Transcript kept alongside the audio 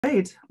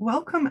right,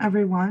 welcome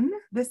everyone.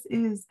 This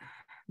is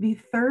the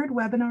third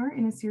webinar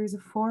in a series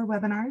of 4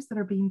 webinars that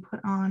are being put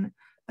on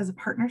as a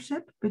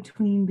partnership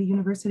between the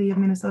University of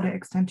Minnesota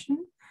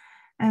Extension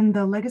and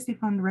the Legacy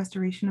Fund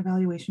Restoration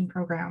Evaluation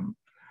Program.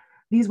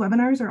 These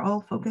webinars are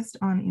all focused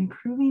on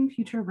improving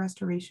future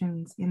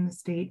restorations in the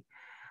state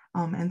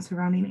and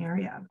surrounding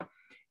area.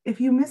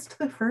 If you missed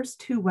the first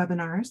 2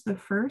 webinars, the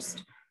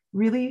first,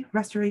 really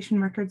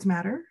Restoration Records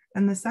Matter,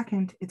 and the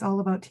second, It's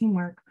All About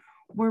Teamwork,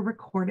 were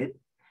recorded.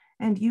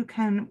 And you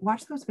can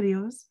watch those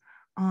videos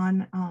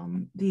on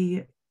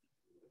the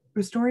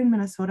Restoring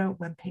Minnesota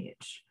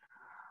webpage.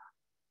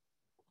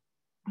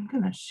 I'm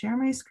going to share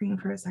my screen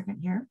for a second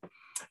here.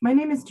 My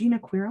name is Gina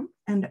Quirum,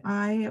 and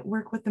I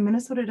work with the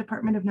Minnesota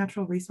Department of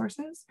Natural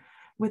Resources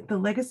with the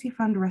Legacy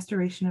Fund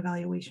Restoration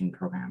Evaluation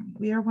Program.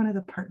 We are one of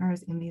the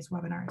partners in these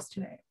webinars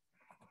today.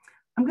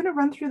 I'm going to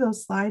run through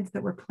those slides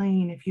that were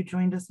playing if you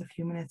joined us a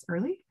few minutes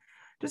early,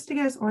 just to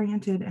get us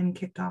oriented and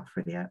kicked off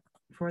for the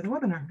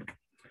webinar.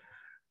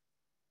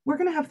 We're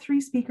going to have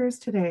 3 speakers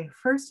today.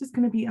 First is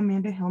going to be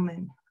Amanda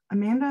Hillman.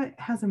 Amanda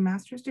has a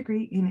master's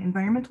degree in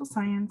environmental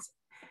science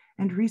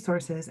and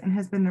resources and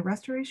has been the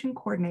restoration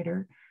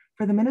coordinator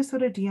for the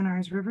Minnesota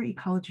DNR's River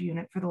Ecology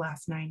Unit for the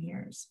last 9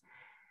 years.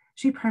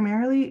 She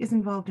primarily is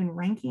involved in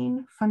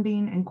ranking,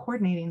 funding, and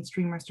coordinating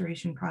stream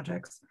restoration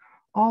projects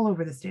all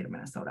over the state of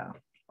Minnesota.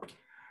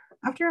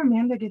 After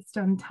Amanda gets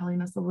done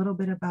telling us a little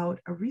bit about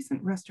a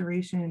recent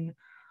restoration,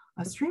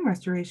 a stream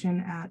restoration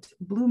at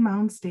Blue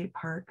Mound State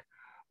Park,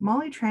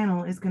 Molly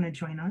Tranel is going to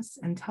join us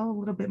and tell a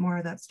little bit more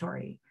of that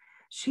story.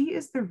 She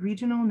is the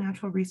Regional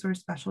Natural Resource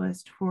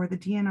Specialist for the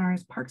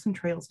DNR's Parks and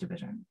Trails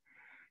Division.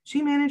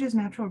 She manages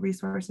natural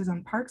resources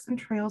on parks and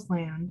trails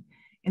land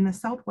in the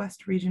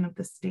southwest region of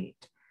the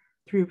state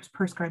through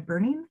prescribed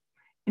burning,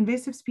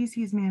 invasive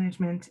species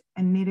management,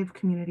 and native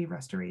community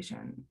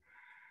restoration.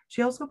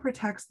 She also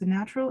protects the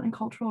natural and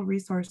cultural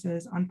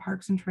resources on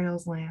parks and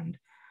trails land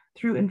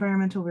through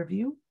environmental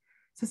review,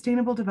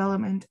 sustainable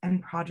development,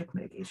 and project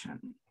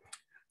mitigation.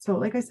 So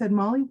like I said,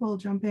 Molly will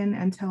jump in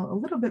and tell a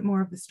little bit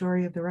more of the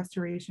story of the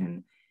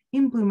restoration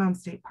in Blue Mound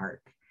State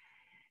Park.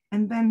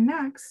 And then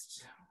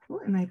next,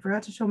 and I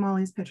forgot to show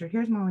Molly's picture.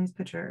 Here's Molly's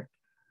picture.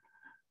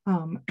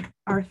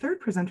 Our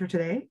third presenter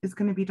today is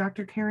going to be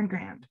Dr. Karen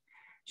Grand.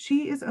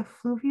 She is a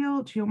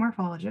fluvial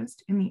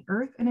geomorphologist in the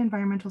Earth and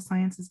Environmental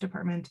Sciences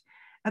Department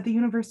at the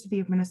University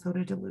of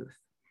Minnesota Duluth.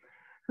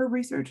 Her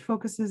research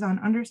focuses on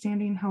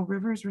understanding how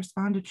rivers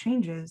respond to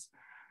changes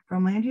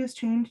from land use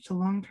change to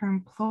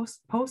long-term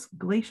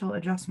post-glacial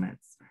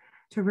adjustments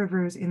to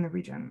rivers in the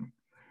region.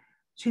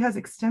 She has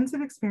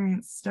extensive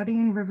experience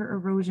studying river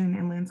erosion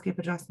and landscape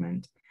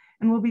adjustment,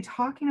 and will be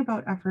talking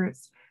about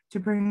efforts to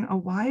bring a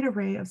wide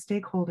array of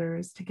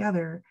stakeholders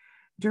together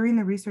during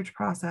the research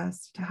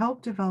process to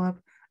help develop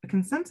a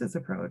consensus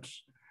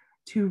approach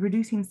to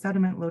reducing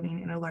sediment loading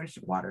in a large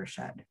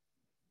watershed.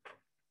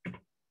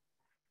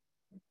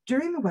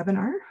 During the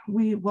webinar,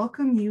 we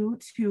welcome you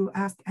to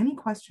ask any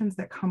questions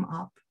that come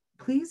up.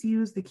 Please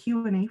use the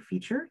Q&A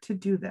feature to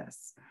do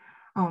this.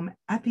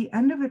 At the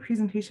end of the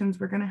presentations,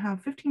 we're going to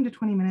have 15 to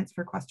 20 minutes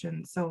for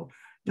questions, so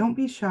don't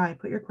be shy.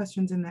 Put your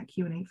questions in that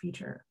Q&A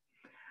feature.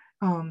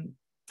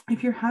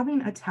 If you're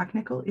having a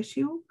technical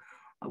issue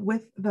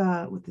with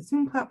the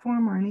Zoom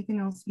platform or anything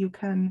else, you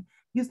can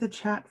use the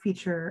chat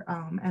feature,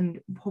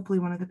 and hopefully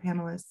one of the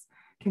panelists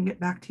can get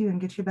back to you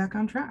and get you back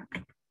on track.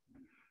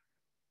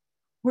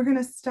 We're going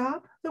to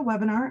stop the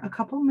webinar a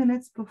couple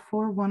minutes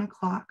before 1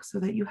 o'clock so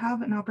that you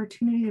have an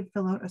opportunity to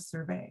fill out a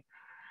survey.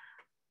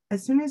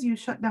 As soon as you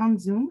shut down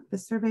Zoom, the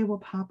survey will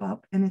pop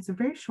up, and it's a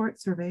very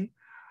short survey.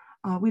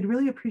 We'd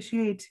really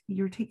appreciate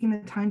your taking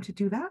the time to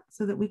do that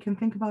so that we can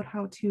think about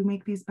how to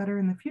make these better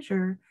in the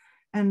future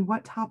and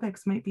what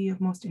topics might be of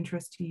most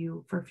interest to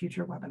you for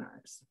future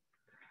webinars.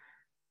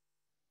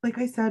 Like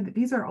I said,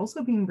 these are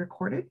also being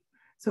recorded.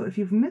 So if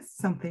you've missed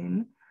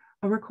something,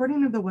 a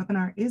recording of the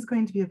webinar is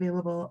going to be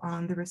available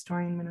on the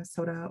Restoring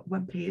Minnesota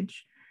webpage,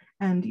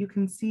 and you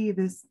can see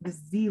this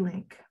Z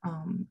link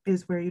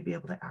is where you'd be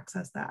able to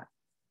access that.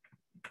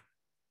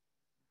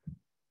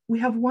 We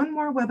have one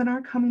more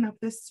webinar coming up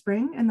this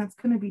spring, and that's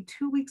going to be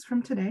 2 weeks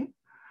from today.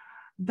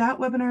 That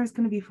webinar is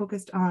going to be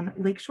focused on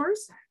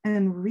lakeshores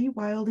and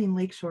rewilding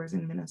lakeshores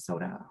in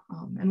Minnesota,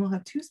 and we'll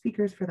have 2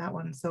 speakers for that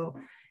one. So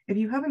if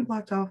you haven't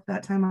blocked off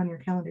that time on your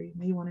calendar, you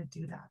may want to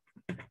do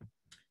that.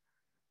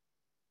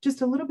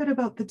 Just a little bit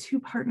about the 2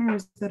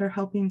 partners that are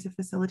helping to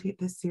facilitate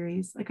this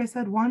series. Like I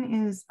said,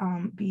 one is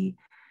the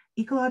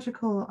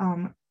Ecological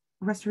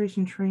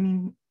Restoration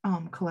Training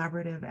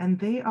Collaborative, and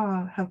they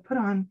have put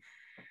on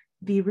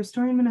the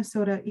Restoring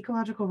Minnesota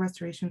Ecological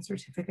Restoration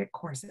Certificate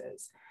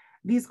courses.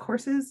 These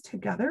courses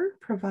together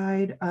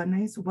provide a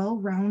nice,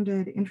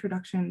 well-rounded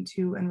introduction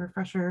to and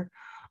refresher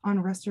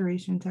on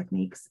restoration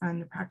techniques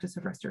and the practice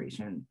of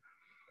restoration.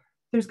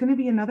 There's going to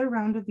be another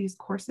round of these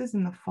courses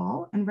in the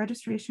fall, and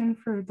registration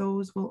for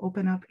those will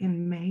open up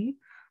in May,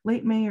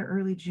 late May or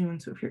early June.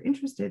 So if you're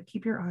interested,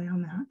 keep your eye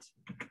on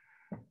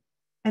that.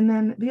 And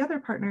then the other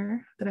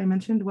partner that I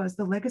mentioned was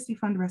the Legacy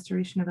Fund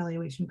Restoration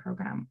Evaluation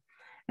Program.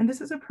 And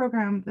this is a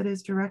program that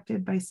is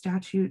directed by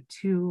statute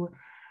to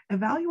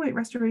evaluate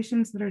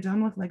restorations that are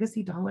done with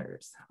legacy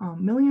dollars,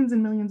 millions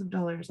and millions of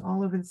dollars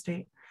all over the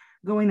state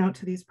going out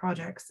to these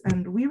projects.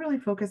 And we really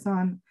focus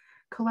on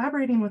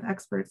collaborating with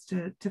experts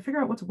to figure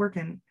out what's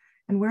working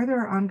and where there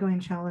are ongoing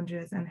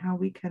challenges and how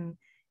we can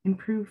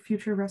improve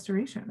future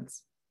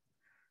restorations.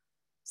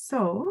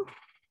 So,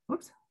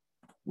 whoops,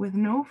 with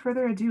no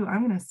further ado,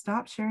 I'm going to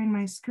stop sharing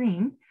my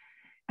screen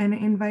and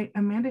invite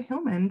Amanda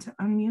Hillman to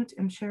unmute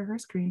and share her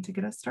screen to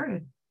get us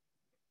started.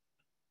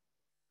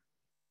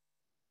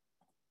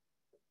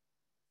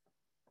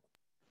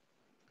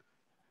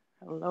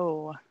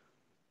 Hello.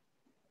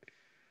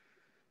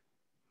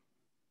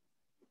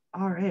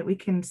 All right, we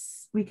can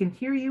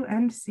hear you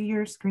and see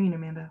your screen,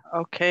 Amanda.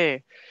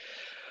 Okay.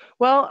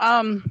 Well,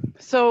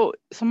 so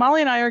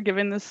Molly and I are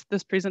giving this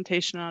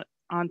presentation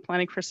on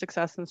planning for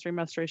success in stream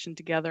restoration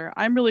together.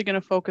 I'm really going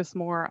to focus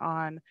more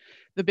on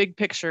the big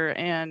picture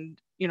and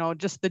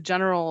just the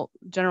general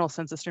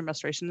sense of stream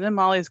restoration. And then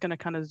Molly is going to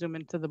kind of zoom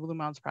into the Blue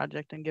Mounds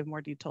project and give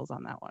more details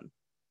on that one.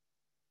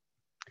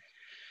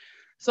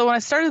 So when I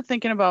started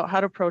thinking about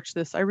how to approach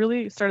this, I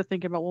really started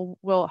thinking about,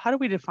 well, how do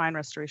we define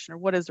restoration, or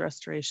what is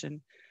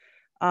restoration?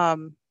 A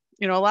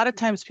lot of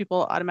times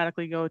people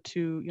automatically go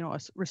to,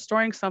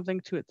 restoring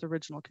something to its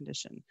original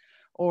condition,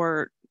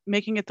 or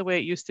making it the way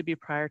it used to be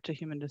prior to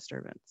human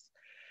disturbance.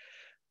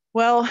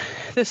 Well,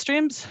 the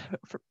streams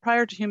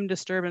prior to human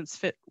disturbance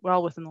fit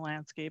well within the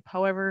landscape.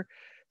 However,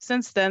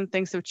 since then,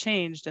 things have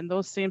changed, and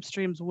those same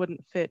streams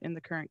wouldn't fit in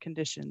the current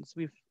conditions.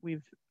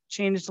 We've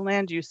changed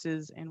land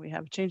uses, and we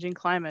have changing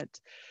climate,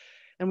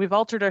 and we've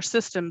altered our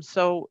systems.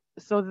 So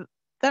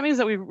that means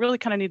that we really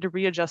kind of need to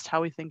readjust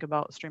how we think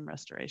about stream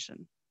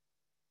restoration.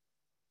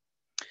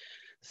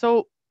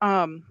 So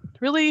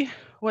really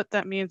what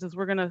that means is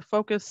we're going to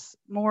focus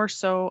more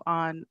so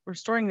on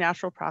restoring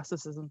natural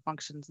processes and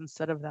functions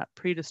instead of that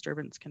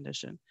pre-disturbance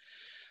condition.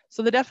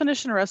 So the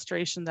definition of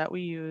restoration that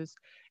we use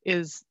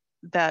is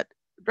that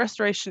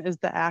restoration is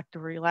the act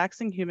of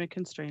relaxing human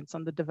constraints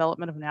on the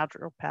development of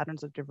natural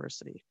patterns of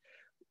diversity,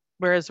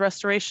 whereas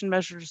restoration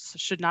measures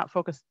should not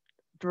focus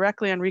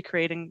directly on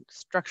recreating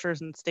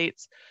structures and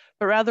states,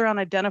 but rather on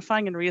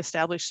identifying and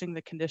reestablishing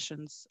the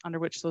conditions under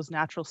which those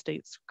natural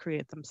states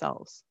create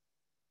themselves.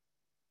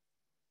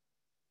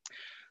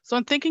 So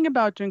in thinking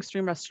about doing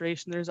stream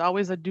restoration, there's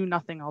always a do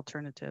nothing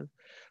alternative.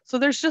 So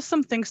there's just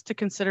some things to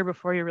consider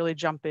before you really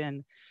jump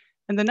in.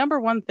 And the number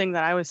one thing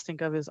that I always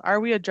think of is, are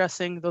we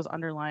addressing those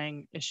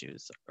underlying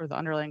issues or the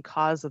underlying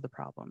cause of the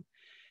problem?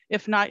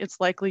 If not, it's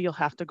likely you'll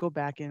have to go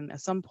back in at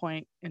some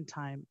point in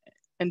time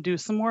and do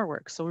some more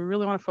work. So we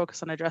really want to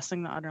focus on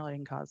addressing the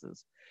underlying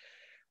causes.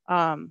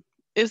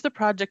 Is the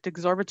project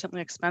exorbitantly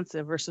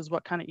expensive versus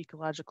what kind of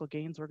ecological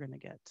gains we're going to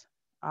get?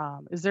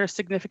 Is there a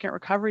significant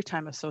recovery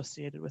time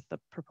associated with the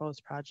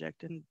proposed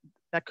project? And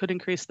that could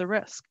increase the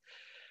risk.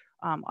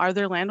 Are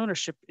there land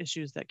ownership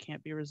issues that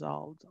can't be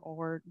resolved?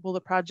 Or will the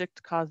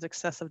project cause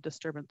excessive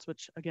disturbance,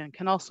 which again,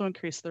 can also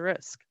increase the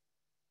risk?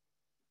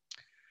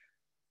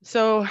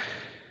 So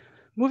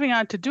moving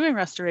on to doing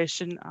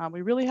restoration,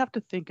 we really have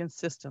to think in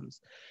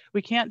systems.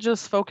 We can't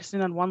just focus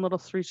in on one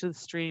little reach of the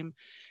stream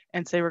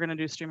and say we're going to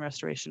do stream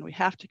restoration. We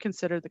have to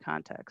consider the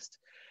context.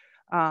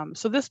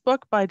 So this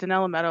book by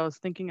Tranel Nelson,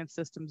 Thinking in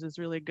Systems, is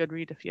really a good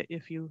read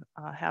if you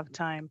have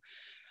time.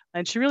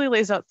 And she really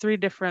lays out three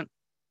different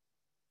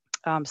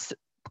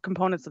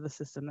components of the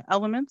system, the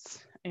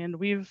elements, and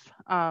we've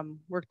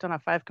worked on a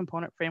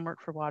 5-component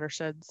framework for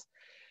watersheds.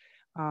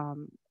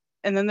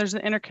 And then there's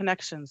an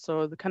interconnection.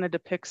 So it kind of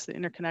depicts the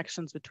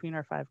interconnections between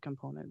our 5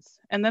 components.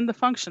 And then the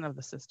function of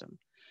the system.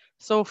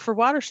 So for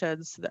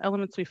watersheds, the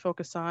elements we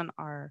focus on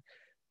are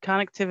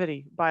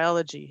connectivity,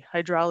 biology,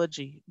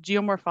 hydrology,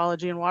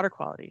 geomorphology, and water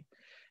quality.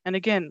 And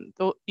again,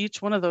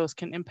 each one of those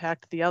can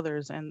impact the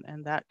others, and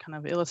that kind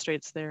of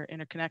illustrates their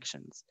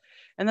interconnections.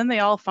 And then they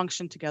all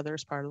function together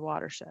as part of the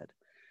watershed.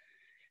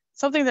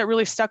 Something that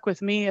really stuck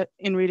with me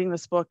in reading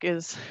this book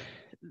is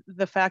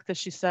the fact that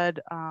she said,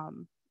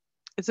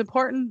 it's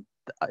important,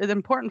 the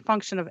important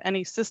function of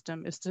any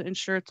system is to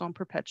ensure its own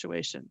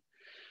perpetuation.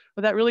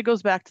 But that really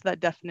goes back to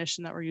that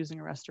definition that we're using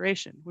in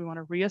restoration. We want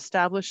to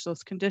reestablish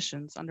those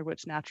conditions under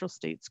which natural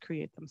states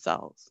create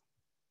themselves.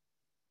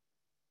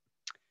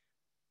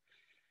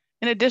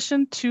 In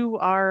addition to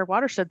our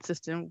watershed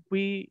system,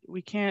 we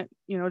can't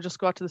just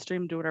go out to the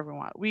stream and do whatever we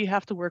want. We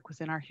have to work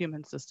within our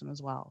human system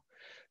as well.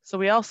 So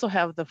we also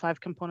have the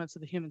 5 components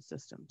of the human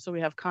system. So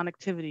we have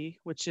connectivity,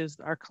 which is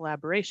our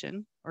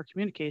collaboration or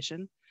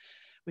communication.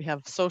 We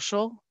have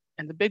social,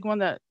 and the big one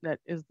that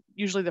is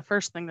usually the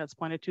first thing that's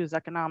pointed to is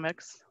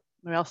economics.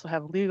 We also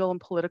have legal and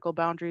political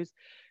boundaries,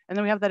 and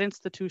then we have that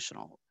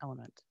institutional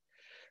element.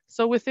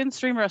 So within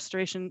stream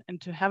restoration, and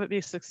to have it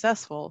be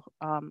successful,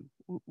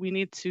 we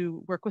need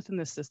to work within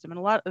this system. And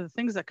a lot of the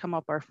things that come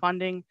up are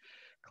funding,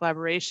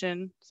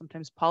 collaboration,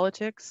 sometimes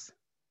politics,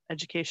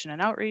 education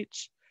and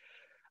outreach.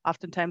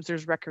 Oftentimes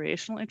there's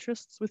recreational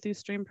interests with these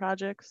stream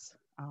projects,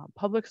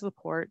 public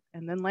support,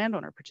 and then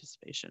landowner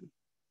participation.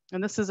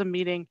 And this is a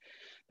meeting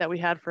that we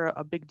had for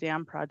a big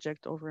dam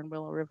project over in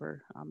Willow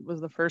River.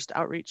 Was the first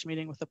outreach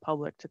meeting with the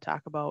public to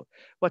talk about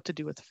what to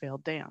do with the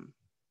failed dam.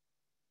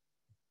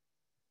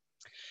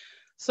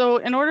 So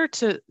in order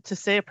to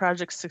say a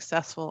project's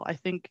successful, I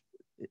think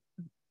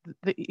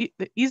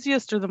the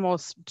easiest or the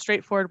most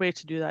straightforward way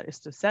to do that is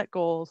to set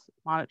goals,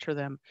 monitor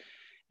them,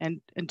 and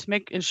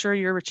to ensure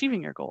you're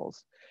achieving your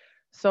goals.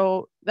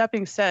 So that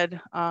being said,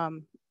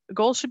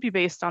 goals should be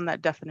based on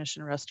that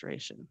definition of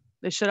restoration.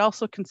 They should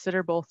also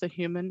consider both the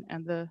human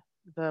and the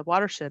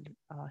watershed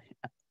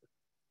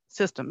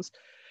systems,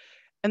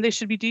 and they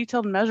should be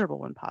detailed and measurable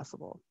when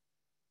possible.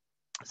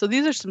 So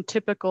these are some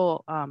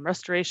typical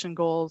restoration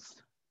goals,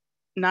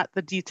 not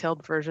the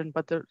detailed version,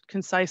 but the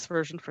concise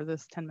version for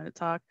this 10-minute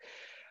talk.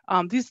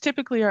 These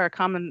typically are a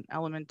common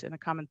element and a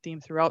common theme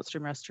throughout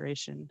stream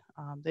restoration.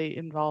 They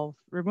involve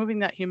removing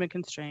that human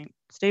constraint,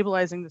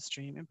 stabilizing the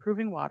stream,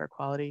 improving water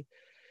quality,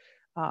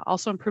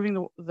 also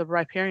improving the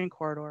riparian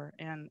corridor,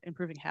 and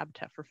improving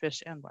habitat for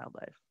fish and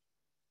wildlife.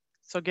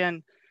 So again,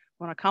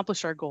 we want to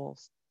accomplish our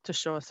goals to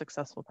show a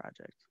successful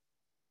project.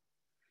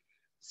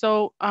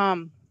 So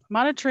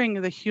monitoring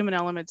the human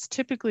elements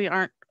typically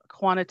aren't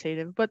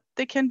quantitative, but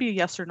they can be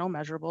yes or no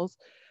measurables.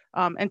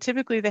 And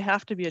typically they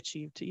have to be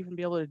achieved to even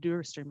be able to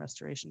do stream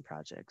restoration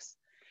projects.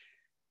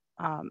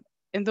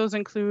 And those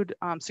include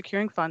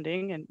securing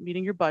funding and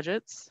meeting your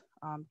budgets,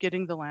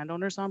 getting the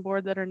landowners on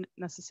board that are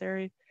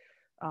necessary,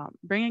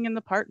 bringing in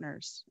the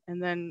partners,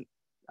 and then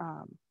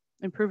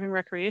improving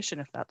recreation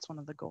if that's one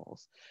of the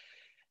goals.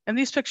 And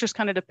these pictures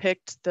kind of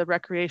depict the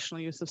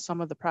recreational use of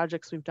some of the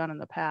projects we've done in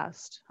the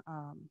past.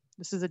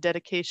 This is a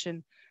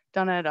dedication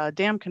done at a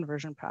dam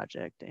conversion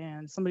project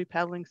and somebody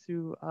paddling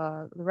through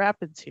the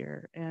rapids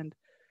here and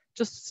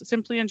just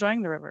simply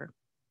enjoying the river.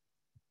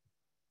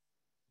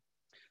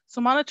 So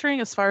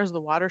monitoring as far as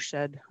the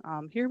watershed,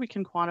 here we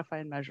can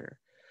quantify and measure.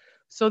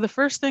 So the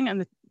first thing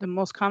and the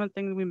most common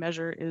thing that we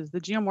measure is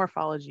the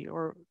geomorphology,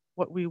 or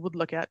what we would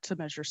look at to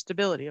measure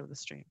stability of the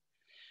stream.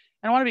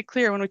 And I want to be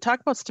clear, when we talk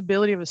about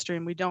stability of a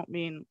stream, we don't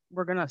mean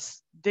we're going to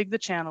dig the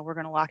channel, we're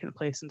going to lock it in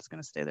place and it's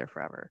going to stay there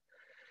forever.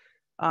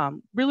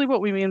 Really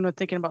what we mean when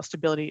thinking about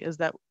stability is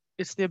that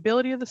it's the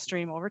ability of the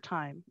stream over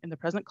time in the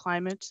present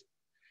climate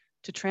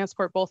to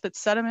transport both its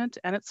sediment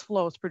and its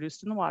flows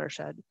produced in the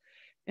watershed,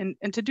 and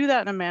to do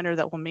that in a manner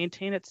that will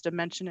maintain its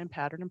dimension and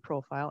pattern and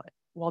profile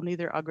while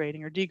neither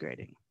aggrading or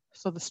degrading.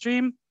 So the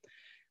stream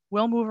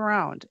will move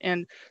around.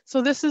 And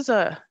so this is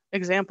an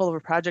example of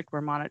a project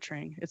we're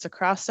monitoring. It's a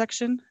cross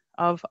section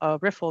of a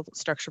riffle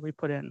structure we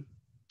put in.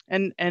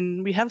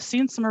 And we have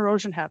seen some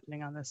erosion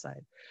happening on this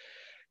side.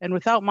 And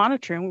without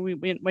monitoring,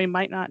 we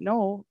might not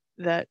know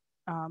that,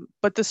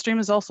 but the stream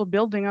is also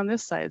building on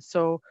this side.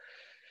 So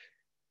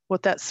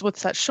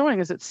what's that showing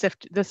is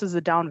this is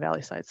the down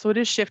valley side. So it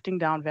is shifting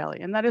down valley.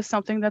 And that is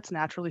something that's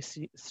naturally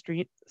seen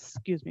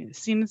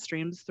in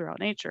streams throughout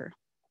nature.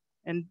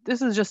 And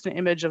this is just an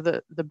image of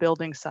the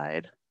building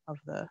side of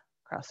the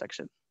cross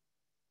section.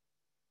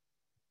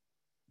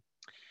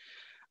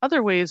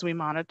 Other ways we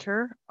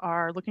monitor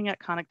are looking at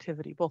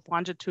connectivity, both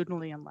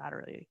longitudinally and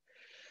laterally.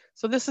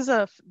 So this is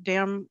a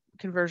dam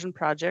conversion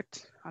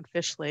project on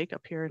Fish Lake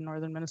up here in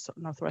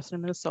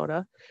northwestern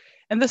Minnesota.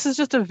 And this is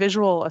just a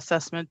visual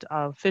assessment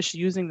of fish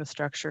using the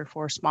structure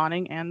for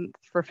spawning and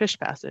for fish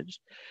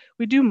passage.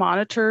 We do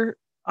monitor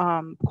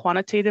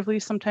quantitatively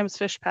sometimes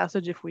fish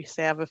passage if we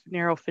say have a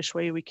narrow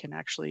fishway we can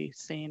actually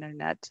seine a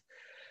net.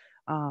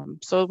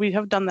 So we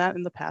have done that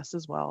in the past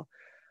as well.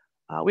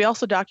 We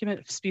also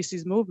document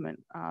species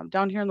movement.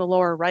 Down here in the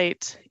lower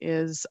right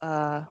is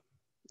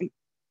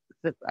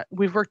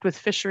we've worked with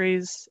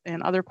fisheries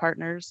and other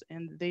partners,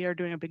 and they are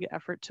doing a big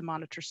effort to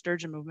monitor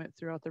sturgeon movement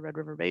throughout the Red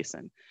River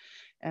Basin.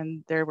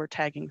 And there we're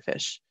tagging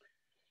fish.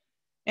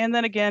 And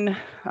then again,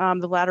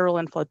 the lateral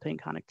and floodplain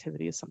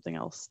connectivity is something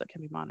else that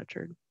can be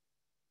monitored.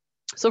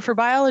 So for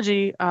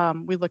biology,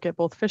 we look at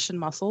both fish and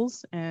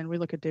mussels, and we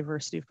look at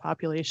diversity of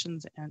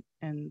populations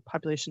and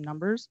population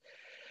numbers.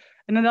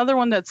 And another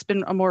one that's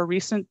been a more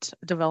recent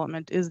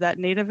development is that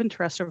native and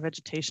terrestrial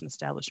vegetation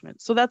establishment.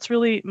 So that's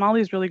really,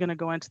 Molly's really going to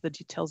go into the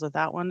details of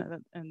that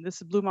one. And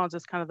this Blue Mounds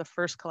is kind of the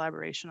first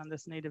collaboration on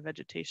this native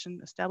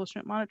vegetation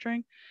establishment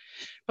monitoring.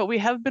 But we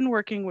have been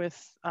working with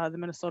the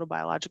Minnesota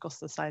Biological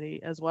Society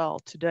as well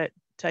to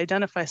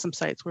identify some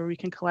sites where we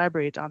can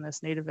collaborate on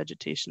this native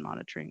vegetation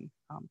monitoring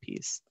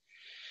piece.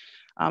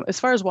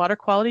 As far as water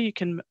quality, you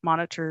can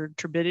monitor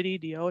turbidity,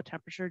 DO,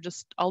 temperature,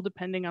 just all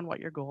depending on what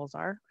your goals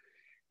are.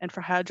 And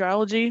for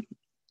hydrology,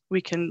 we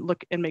can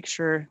look and make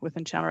sure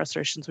within channel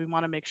restorations, we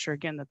want to make sure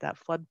again that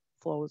flood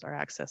flows are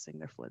accessing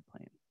their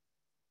floodplain.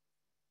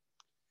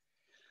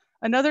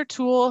 Another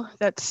tool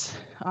that's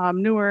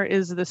newer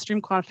is the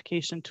stream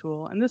quantification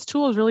tool. And this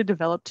tool is really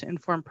developed to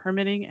inform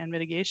permitting and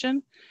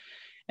mitigation.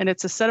 And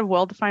it's a set of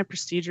well-defined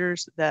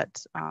procedures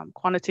that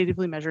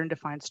quantitatively measure and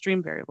define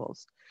stream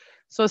variables.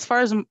 So as far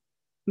as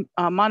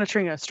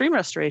monitoring a stream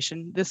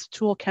restoration, this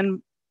tool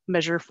can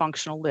measure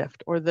functional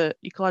lift or the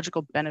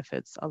ecological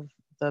benefits of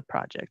the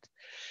project.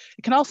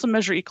 It can also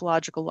measure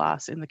ecological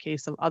loss in the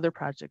case of other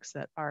projects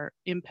that are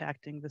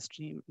impacting the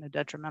stream in a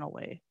detrimental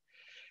way.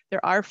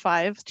 There are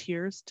 5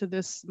 tiers to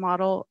this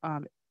model.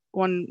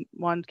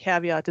 One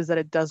caveat is that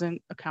it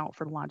doesn't account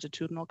for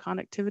longitudinal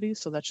connectivity.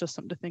 So that's just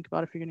something to think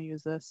about if you're going to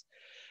use this.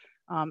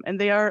 And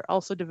they are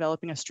also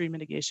developing a stream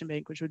mitigation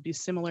bank, which would be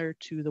similar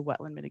to the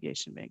wetland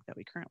mitigation bank that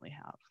we currently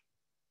have.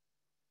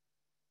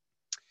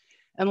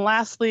 And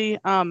lastly,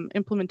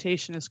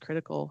 implementation is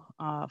critical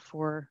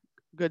for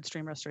good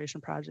stream restoration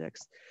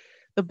projects.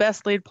 The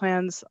best laid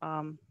plans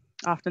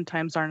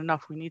oftentimes aren't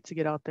enough. We need to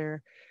get out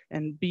there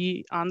and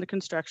be on the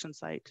construction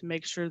site to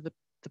make sure that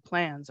the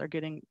plans are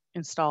getting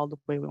installed the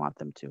way we want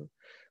them to.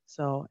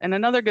 So, and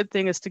another good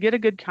thing is to get a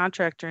good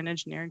contractor and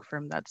engineering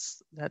firm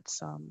that's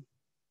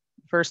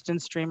versed in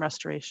stream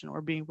restoration,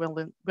 or being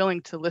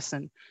willing to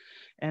listen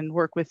and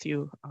work with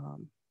you.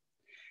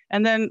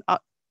 And then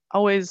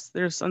always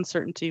there's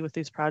uncertainty with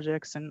these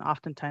projects, and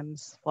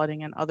oftentimes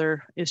flooding and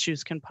other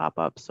issues can pop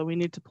up. So we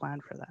need to plan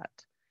for that.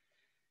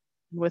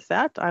 With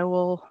that, I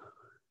will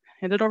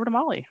hand it over to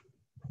Molly,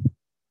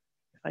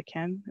 if I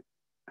can.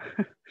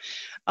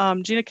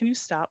 Gina, can you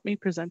stop me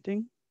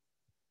presenting?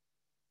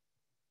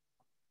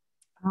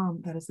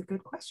 That is a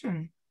good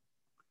question.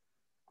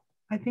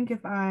 I think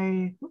if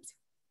I, oops,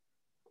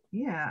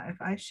 yeah,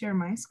 if I share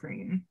my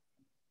screen,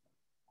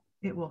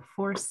 it will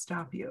force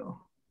stop you.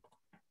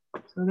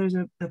 So there's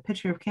a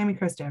picture of Cami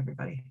Krista,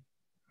 everybody.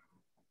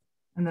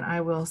 And then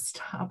I will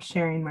stop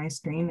sharing my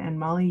screen. And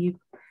Molly,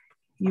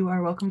 you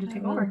are welcome to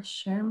take over.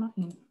 Share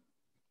mine.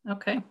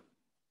 Okay.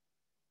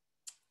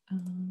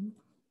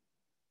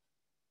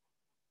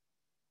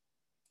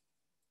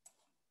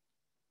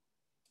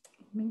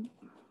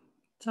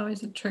 It's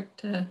always a trick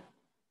to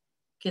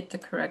get the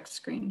correct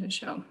screen to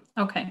show.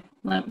 Okay,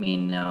 let me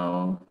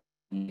know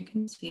if you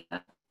can see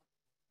that.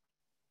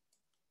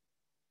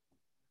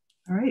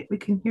 All right, we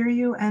can hear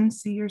you and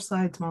see your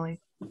slides,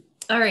 Molly.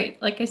 All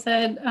right, like I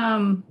said,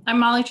 I'm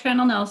Molly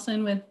Tranel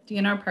Nelson with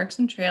DNR Parks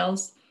and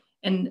Trails.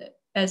 And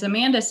as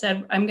Amanda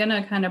said, I'm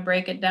gonna kind of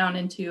break it down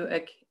into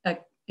a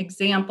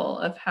example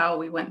of how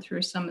we went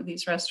through some of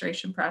these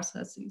restoration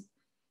processes.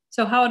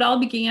 So how it all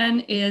began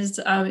is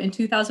in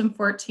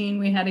 2014,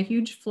 we had a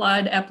huge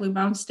flood at Blue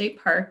Mountain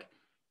State Park.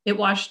 It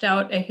washed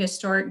out a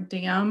historic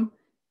dam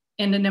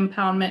and an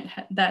impoundment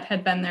that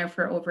had been there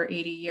for over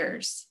 80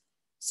 years.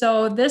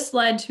 So this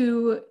led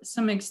to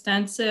some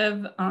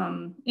extensive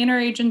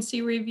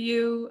interagency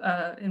review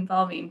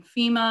involving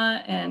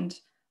FEMA and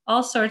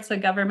all sorts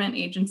of government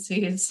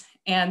agencies.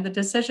 And the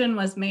decision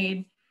was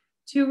made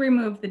to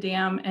remove the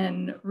dam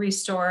and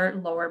restore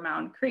Lower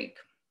Mound Creek.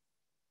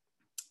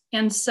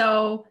 And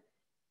so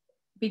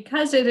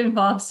because it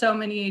involved so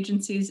many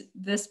agencies,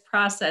 this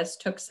process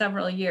took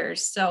several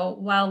years. So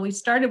while we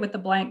started with a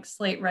blank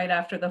slate right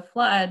after the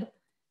flood,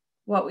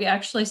 what we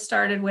actually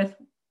started with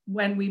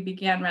when we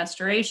began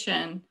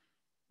restoration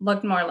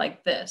looked more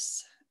like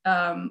this.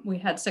 We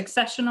had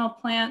successional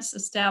plants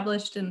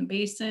established in the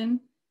basin,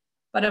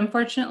 but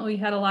unfortunately we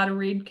had a lot of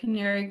reed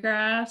canary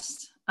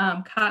grass,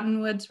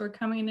 cottonwoods were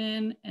coming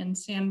in, and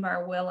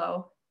sandbar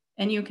willow.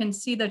 And you can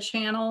see the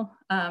channel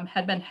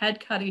had been head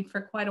cutting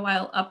for quite a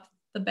while up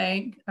the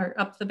bank or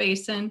up the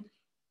basin,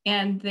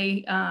 and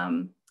they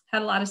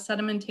had a lot of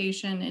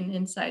sedimentation in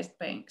incised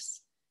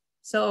banks.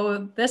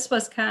 So this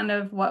was kind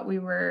of what we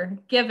were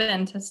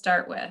given to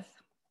start with.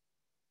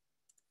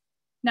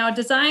 Now,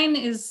 design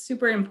is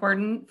super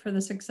important for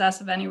the success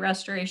of any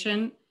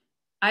restoration.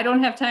 I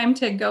don't have time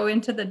to go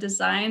into the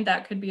design.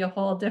 That could be a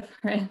whole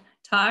different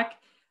talk,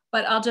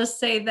 but I'll just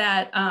say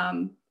that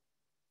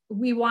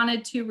we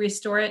wanted to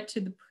restore it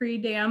to the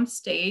pre-dam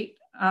state.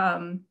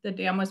 The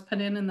dam was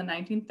put in the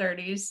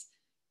 1930s.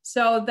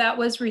 So that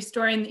was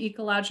restoring the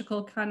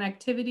ecological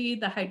connectivity,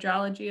 the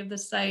hydrology of the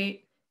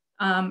site,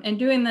 and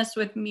doing this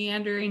with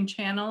meandering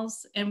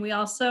channels. And we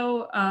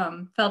also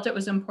felt it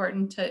was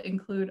important to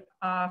include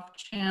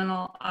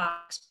off-channel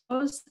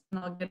oxbows, and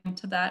I'll get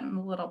into that in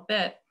a little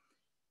bit.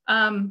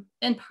 And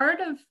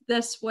part of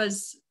this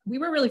was, we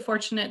were really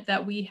fortunate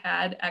that we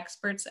had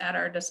experts at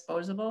our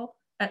disposal.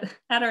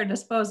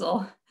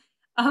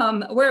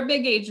 We're a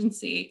big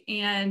agency,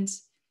 and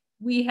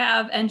we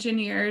have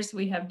engineers,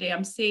 we have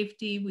dam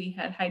safety, we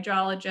had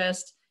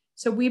hydrologists.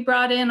 So we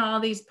brought in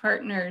all these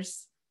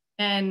partners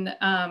and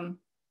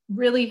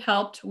really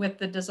helped with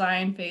the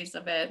design phase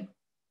of it.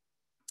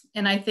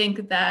 And I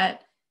think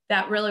that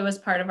that really was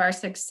part of our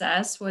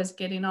success, was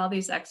getting all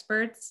these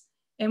experts.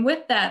 And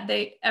with that,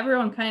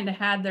 everyone kind of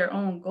had their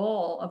own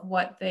goal of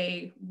what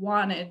they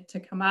wanted to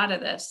come out of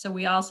this. So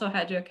we also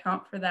had to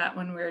account for that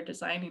when we were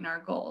designing our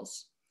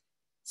goals.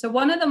 So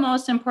one of the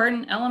most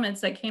important elements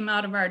that came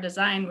out of our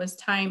design was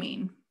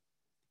timing.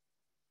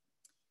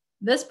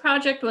 This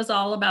project was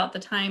all about the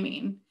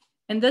timing.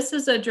 And this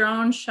is a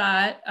drone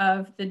shot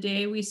of the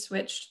day we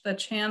switched the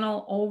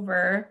channel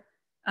over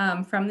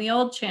from the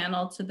old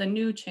channel to the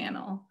new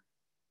channel.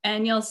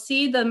 And you'll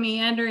see the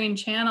meandering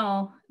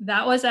channel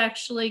that was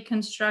actually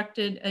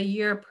constructed a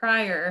year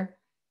prior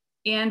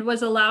and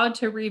was allowed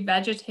to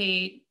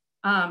revegetate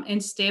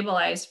and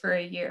stabilize for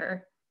a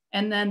year.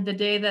 And then the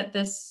day that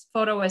this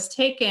photo was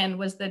taken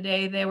was the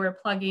day they were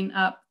plugging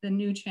up the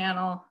new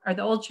channel, or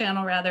the old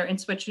channel rather, and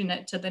switching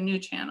it to the new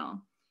channel.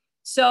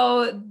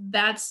 So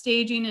that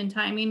staging and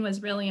timing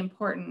was really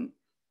important.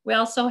 We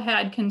also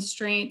had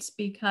constraints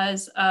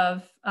because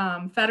of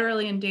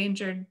federally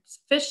endangered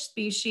fish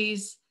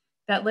species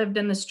that lived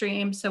in the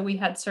stream. So we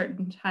had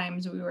certain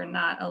times we were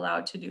not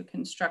allowed to do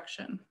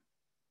construction.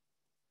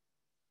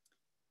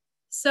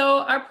 So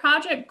our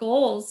project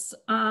goals,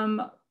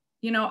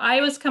 you know, I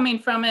was coming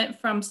from it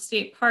from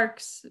state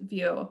parks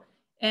view.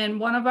 And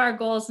one of our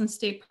goals in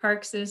state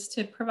parks is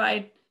to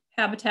provide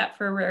habitat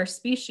for rare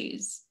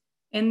species.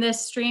 And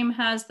this stream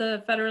has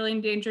the federally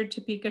endangered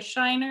Topeka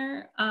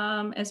shiner,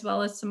 as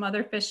well as some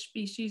other fish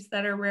species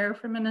that are rare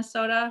for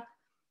Minnesota.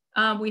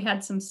 We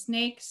had some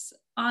snakes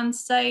on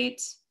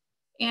site,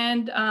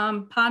 and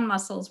pond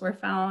mussels were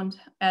found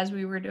as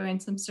we were doing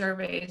some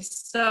surveys.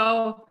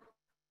 So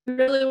we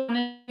really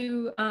wanted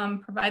to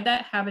provide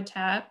that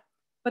habitat.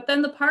 But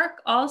then the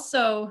park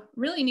also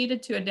really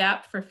needed to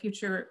adapt for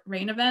future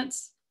rain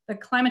events. The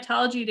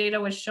climatology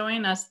data was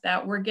showing us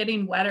that we're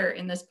getting wetter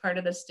in this part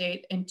of the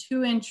state, and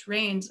 2-inch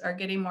rains are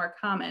getting more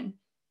common.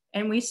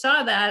 And we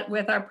saw that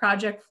with our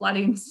project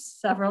flooding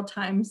several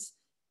times,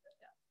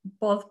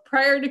 both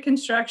prior to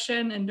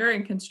construction and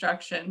during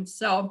construction.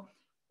 So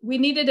we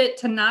needed it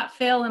to not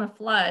fail in a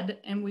flood,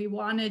 and we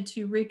wanted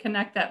to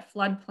reconnect that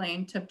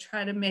floodplain to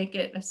try to make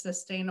it a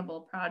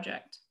sustainable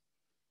project.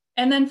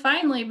 And then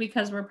finally,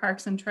 because we're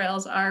Parks and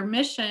Trails, our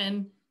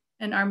mission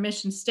and our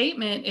mission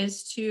statement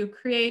is to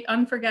create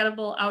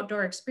unforgettable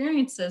outdoor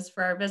experiences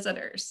for our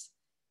visitors.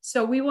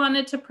 So we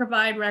wanted to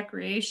provide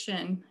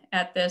recreation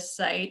at this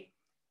site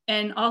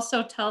and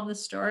also tell the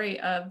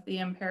story of the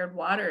impaired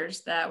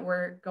waters that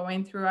were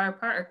going through our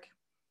park.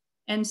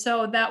 And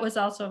so that was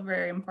also a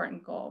very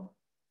important goal.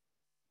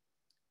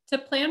 To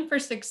plan for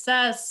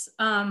success,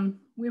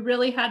 we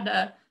really had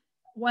to,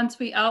 once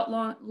we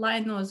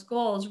outline those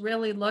goals,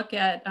 really look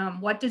at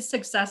what did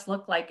success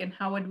look like and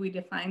how would we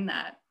define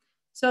that?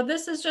 So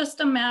this is just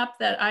a map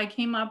that I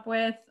came up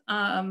with,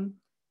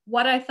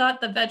 what I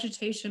thought the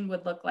vegetation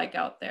would look like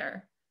out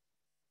there.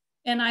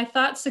 And I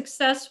thought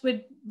success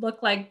would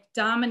look like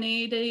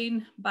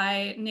dominating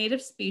by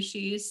native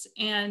species,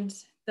 and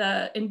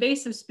the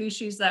invasive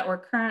species that were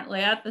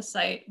currently at the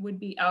site would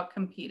be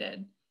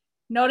outcompeted.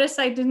 Notice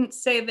I didn't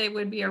say they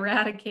would be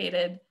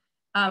eradicated.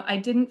 I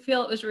didn't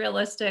feel it was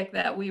realistic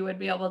that we would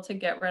be able to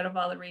get rid of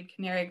all the reed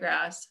canary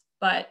grass,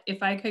 but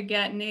if I could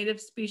get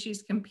native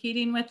species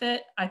competing with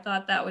it, I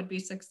thought that would be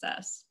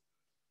success.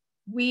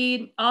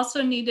 We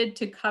also needed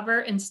to cover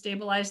and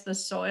stabilize the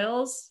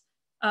soils.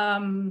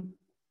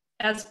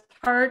 As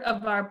part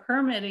of our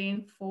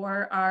permitting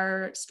for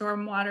our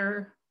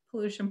stormwater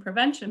pollution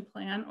prevention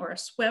plan, or a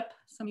SWIP,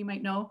 some of you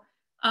might know,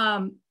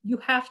 you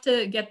have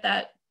to get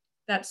that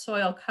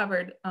soil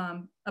covered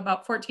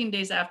about 14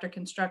 days after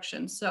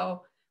construction.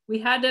 So we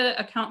had to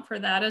account for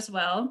that as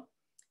well.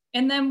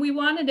 And then we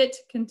wanted it to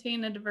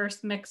contain a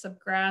diverse mix of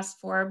grass,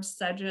 forbs,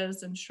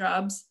 sedges, and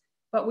shrubs,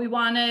 but we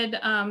wanted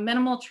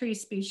minimal tree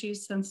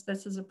species since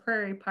this is a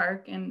prairie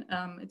park and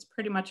it's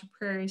pretty much a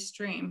prairie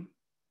stream.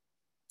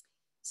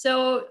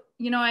 So,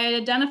 you know, I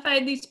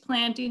identified these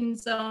planting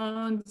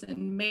zones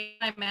and made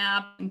my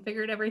map and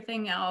figured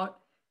everything out,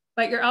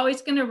 but you're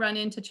always going to run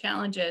into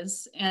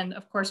challenges. And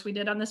of course we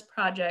did on this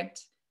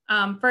project.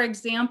 For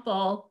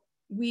example,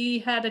 we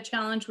had a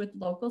challenge with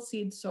local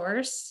seed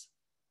source.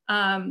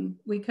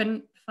 We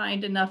couldn't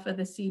find enough of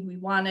the seed we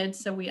wanted.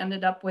 So we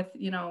ended up with,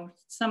 you know,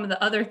 some of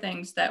the other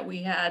things that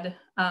we had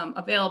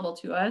available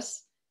to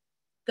us.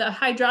 The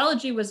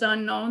hydrology was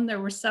unknown. There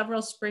were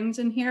several springs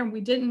in here. We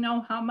didn't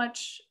know how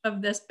much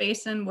of this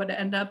basin would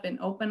end up in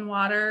open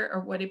water, or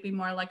would it be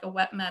more like a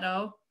wet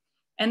meadow?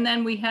 And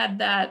then we had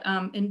that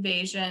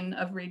invasion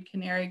of reed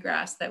canary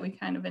grass that we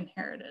kind of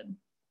inherited.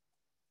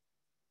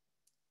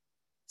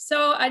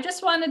 So I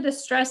just wanted to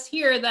stress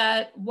here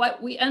that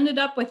what we ended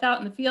up with out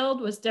in the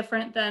field was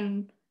different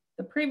than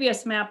the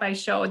previous map I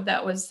showed.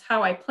 That was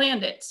how I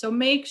planned it. So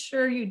make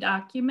sure you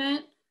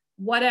document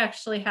what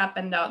actually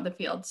happened out in the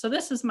field. So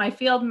this is my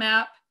field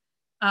map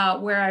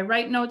where I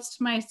write notes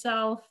to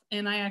myself,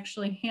 and I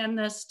actually hand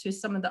this to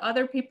some of the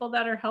other people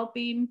that are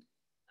helping,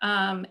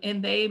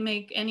 and they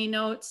make any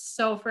notes.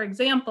 So for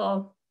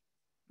example,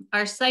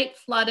 our site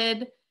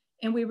flooded,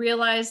 and we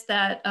realized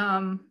that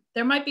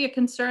there might be a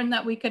concern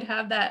that we could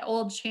have that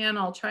old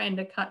channel trying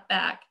to cut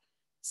back.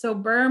 So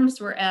berms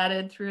were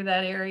added through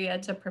that area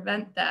to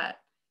prevent that.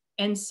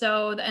 And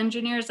so the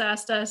engineers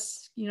asked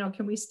us, you know,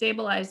 can we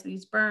stabilize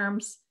these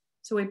berms?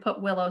 So we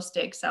put willow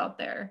stakes out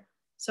there.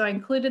 So I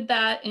included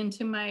that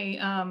into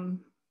my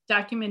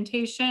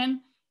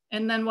documentation.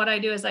 And then what I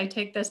do is I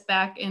take this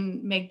back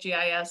and make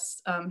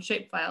GIS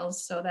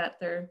shapefiles so that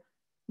they're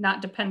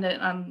not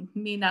dependent on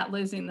me not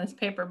losing this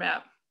paper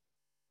map.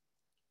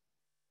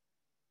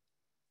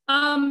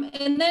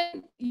 And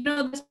then, you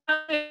know, this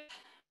project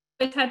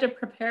always had to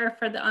prepare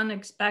for the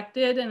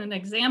unexpected. And an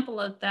example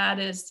of that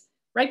is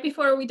right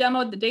before we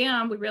demoed the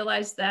dam, we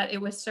realized that it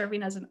was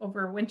serving as an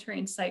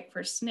overwintering site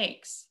for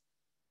snakes.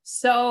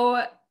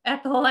 So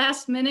at the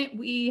last minute,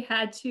 we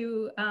had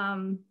to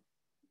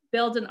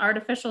build an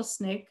artificial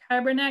snake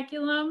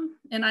hibernaculum.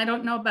 And I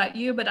don't know about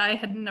you, but I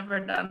had never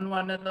done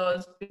one of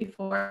those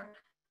before.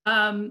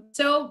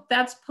 So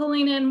that's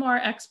pulling in more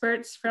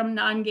experts from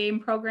non-game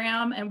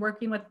program and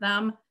working with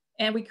them.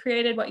 And we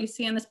created what you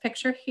see in this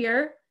picture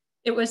here.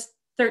 It was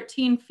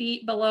 13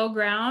 feet below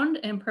ground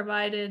and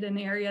provided an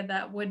area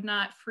that would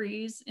not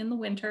freeze in the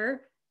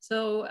winter.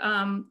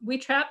 So we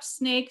trapped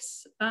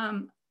snakes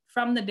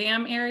from the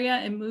dam area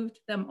and moved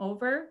them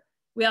over.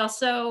 We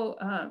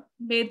also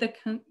made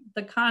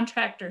the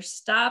contractor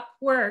stop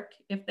work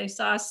if they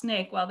saw a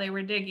snake while they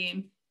were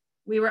digging.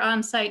 We were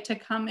on site to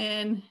come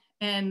in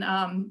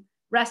and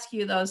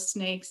rescue those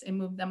snakes and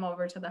move them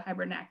over to the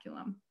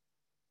hibernaculum.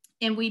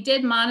 And we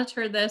did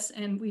monitor this,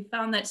 and we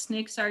found that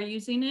snakes are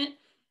using it.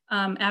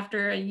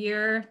 After a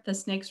year, the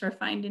snakes were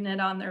finding it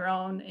on their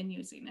own and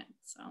using it.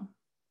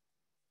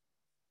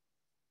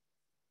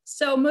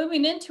 So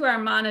moving into our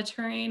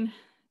monitoring,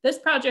 this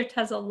project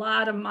has a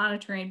lot of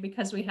monitoring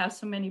because we have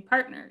so many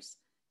partners.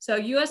 So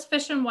U.S.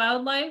 Fish and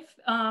Wildlife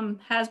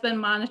has been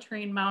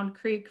monitoring Mound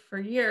Creek for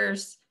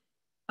years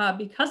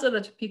because of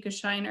the Topeka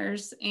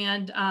shiners,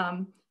 and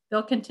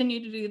they'll continue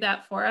to do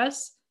that for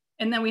us.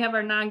 And then we have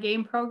our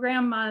non-game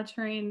program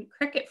monitoring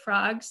cricket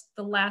frogs.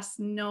 The last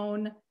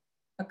known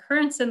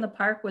occurrence in the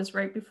park was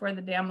right before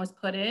the dam was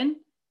put in.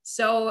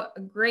 So a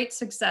great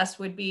success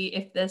would be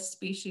if this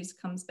species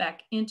comes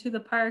back into the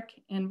park.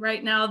 And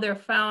right now they're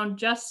found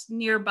just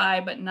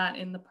nearby, but not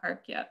in the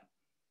park yet.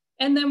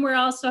 And then we're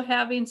also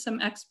having some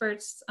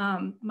experts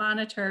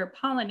monitor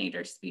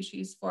pollinator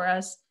species for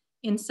us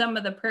in some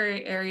of the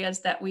prairie areas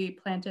that we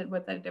planted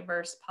with a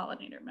diverse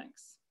pollinator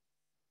mix.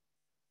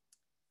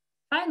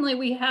 Finally,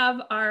 we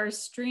have our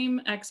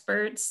stream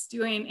experts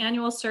doing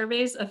annual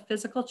surveys of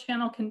physical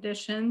channel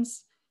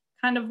conditions,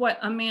 kind of what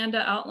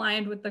Amanda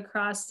outlined with the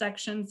cross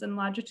sections and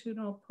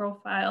longitudinal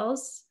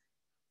profiles.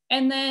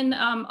 And then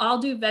I'll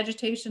do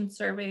vegetation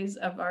surveys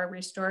of our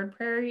restored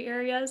prairie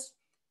areas.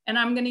 And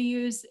I'm going to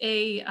use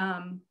a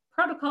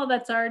protocol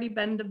that's already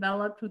been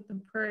developed with the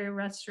Prairie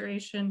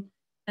Restoration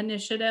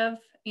Initiative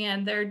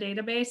and their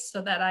database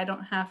so that I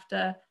don't have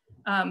to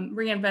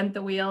reinvent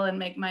the wheel and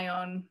make my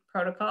own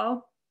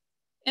protocol.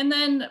 And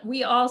then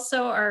we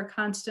also are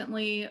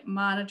constantly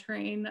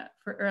monitoring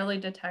for early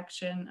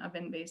detection of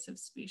invasive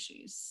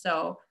species.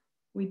 So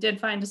we did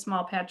find a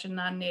small patch of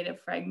non-native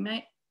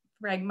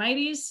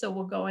Phragmites, so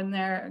we'll go in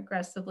there,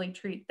 aggressively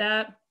treat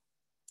that.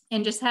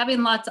 And just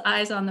having lots of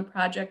eyes on the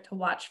project to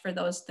watch for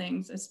those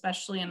things,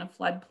 especially in a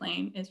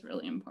floodplain, is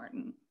really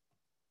important.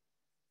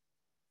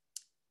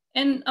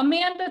 And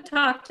Amanda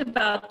talked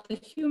about the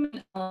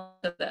human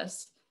element of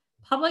this.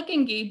 Public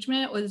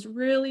engagement was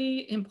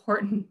really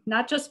important,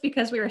 not just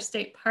because we were a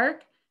state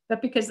park, but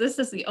because this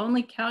is the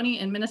only county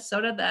in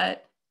Minnesota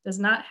that does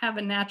not have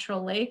a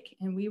natural lake,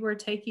 and we were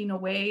taking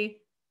away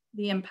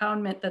the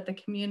impoundment that the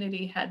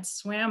community had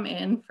swam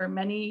in for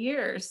many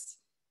years.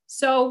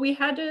 So we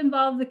had to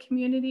involve the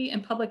community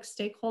and public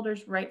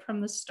stakeholders right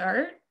from the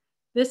start.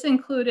 This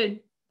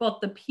included both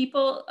the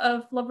people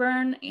of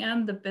Laverne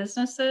and the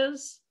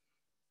businesses.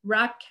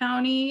 Rock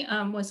County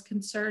was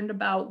concerned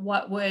about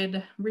what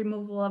would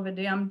removal of a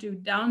dam do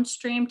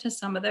downstream to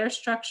some of their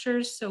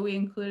structures. So we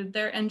included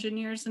their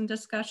engineers in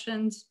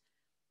discussions.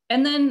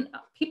 And then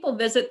people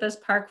visit this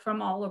park from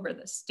all over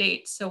the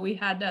state. So we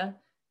had to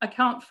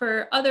account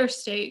for other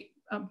state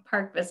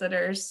park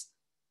visitors.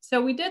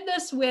 So we did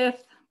this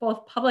with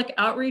both public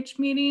outreach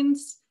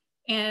meetings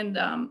and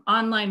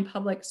online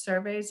public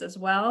surveys as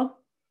well.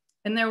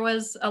 And there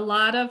was a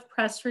lot of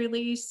press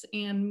release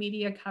and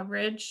media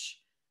coverage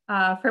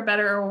for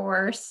better or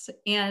worse.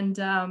 And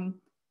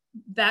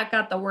that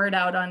got the word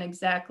out on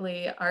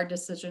exactly our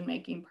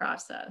decision-making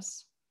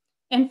process.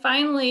 And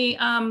finally,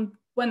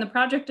 when the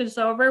project is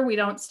over, we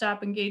don't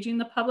stop engaging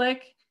the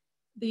public.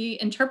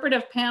 The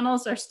interpretive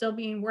panels are still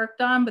being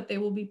worked on, but they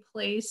will be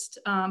placed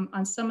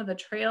on some of the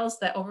trails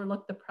that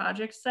overlook the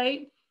project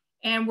site.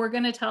 And we're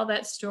gonna tell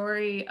that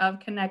story of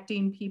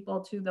connecting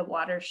people to the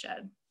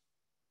watershed.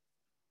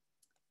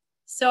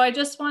 So I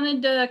just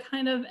wanted to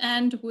kind of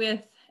end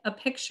with a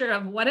picture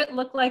of what it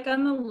looked like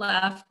on the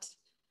left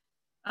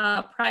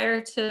prior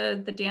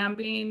to the dam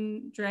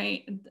being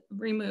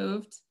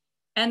removed.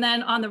 And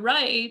then on the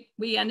right,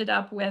 we ended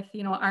up with,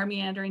 our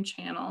meandering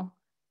channel.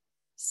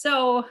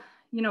 So,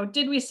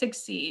 did we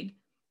succeed?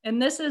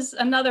 And this is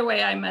another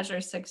way I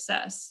measure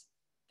success.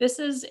 This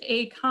is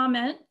a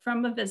comment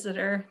from a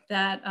visitor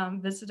that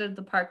visited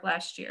the park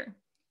last year.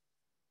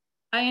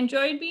 I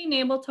enjoyed being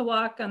able to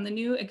walk on the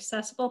new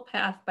accessible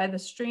path by the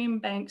stream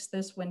banks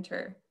this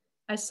winter.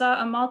 I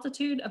saw a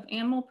multitude of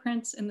animal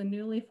prints in the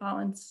newly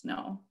fallen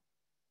snow.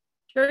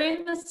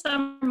 During the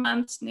summer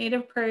months,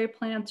 native prairie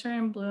plants are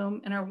in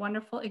bloom and are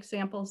wonderful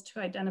examples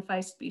to identify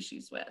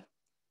species with.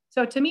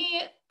 So to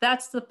me,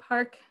 that's the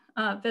park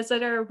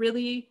visitor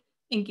really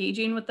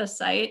engaging with the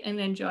site and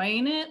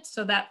enjoying it.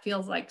 So that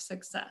feels like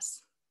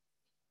success.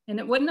 And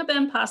it wouldn't have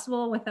been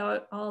possible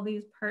without all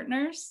these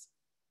partners.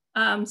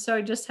 So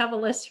I just have a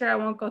list here. I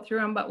won't go through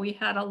them, but we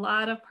had a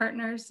lot of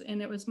partners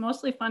and it was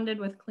mostly funded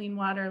with clean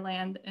water,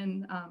 land,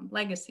 and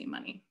legacy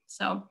money.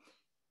 So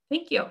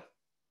thank you.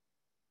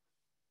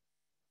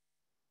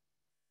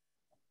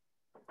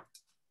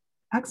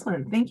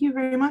 Excellent. Thank you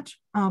very much,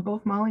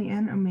 both Molly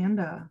and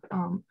Amanda.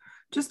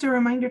 Just a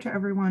reminder to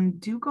everyone,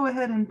 do go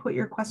ahead and put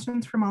your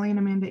questions for Molly and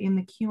Amanda in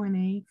the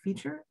Q&A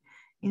feature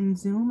in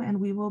Zoom, and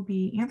we will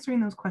be answering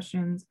those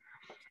questions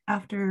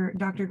after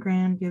Dr.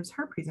 Grand gives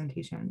her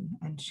presentation,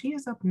 and she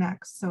is up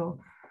next. So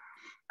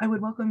I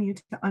would welcome you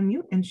to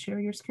unmute and share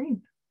your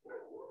screen.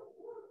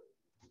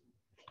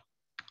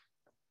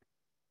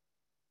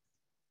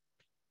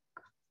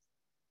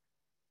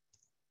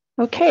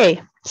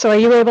 Okay, so are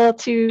you able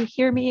to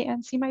hear me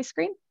and see my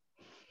screen?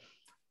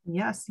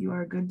 Yes, you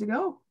are good to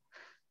go.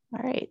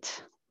 All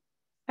right,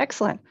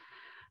 excellent.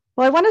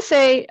 Well, I want to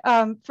say,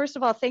 first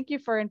of all, thank you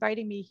for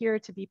inviting me here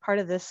to be part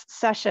of this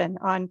session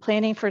on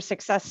planning for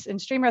success in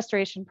stream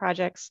restoration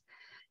projects.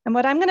 And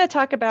what I'm going to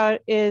talk about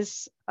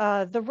is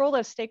the role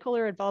of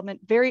stakeholder involvement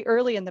very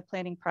early in the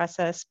planning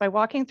process by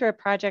walking through a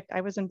project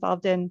I was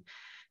involved in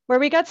where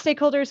we got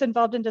stakeholders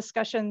involved in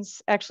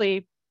discussions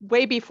actually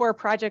way before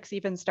projects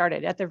even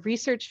started, at the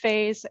research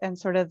phase and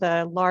sort of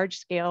the large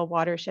scale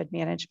watershed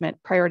management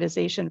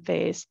prioritization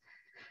phase.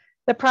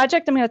 The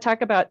project I'm going to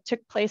talk about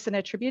took place in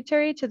a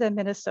tributary to the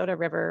Minnesota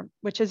River,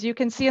 which, as you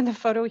can see in the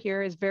photo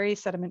here, is very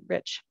sediment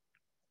rich.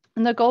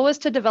 And the goal was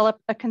to develop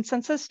a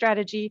consensus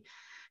strategy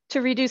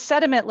to reduce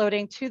sediment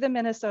loading to the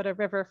Minnesota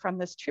River from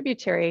this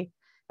tributary.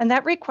 And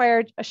that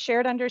required a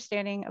shared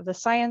understanding of the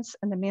science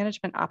and the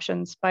management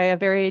options by a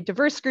very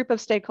diverse group of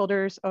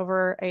stakeholders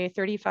over a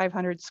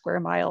 3,500 square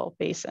mile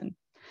basin.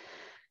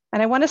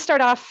 And I want to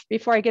start off,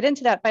 before I get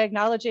into that, by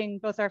acknowledging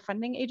both our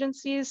funding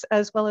agencies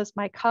as well as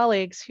my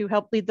colleagues who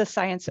helped lead the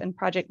science and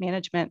project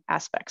management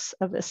aspects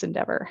of this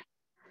endeavor.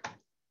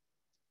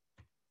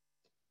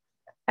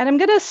 And I'm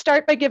going to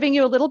start by giving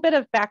you a little bit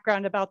of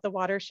background about the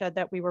watershed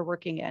that we were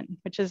working in,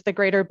 which is the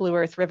Greater Blue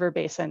Earth River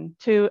Basin,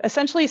 to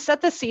essentially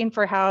set the scene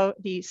for how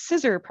the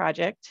Scissor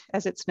project,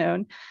 as it's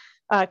known,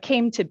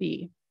 came to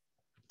be.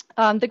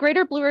 The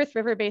Greater Blue Earth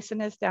River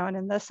Basin is down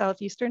in the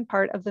southeastern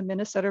part of the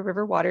Minnesota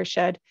River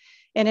watershed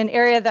in an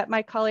area that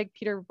my colleague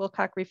Peter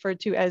Wilcock referred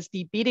to as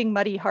the beating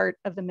muddy heart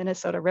of the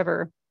Minnesota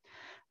River.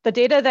 The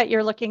data that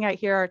you're looking at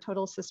here are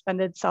total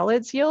suspended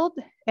solids yield,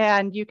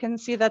 and you can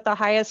see that the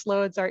highest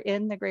loads are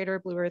in the Greater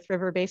Blue Earth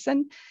River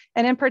Basin,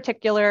 and in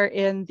particular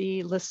in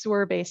the Le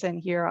Sueur Basin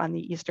here on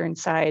the eastern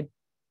side.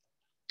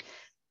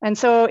 And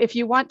so if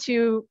you want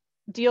to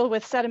deal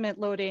with sediment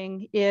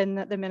loading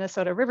in the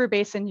Minnesota River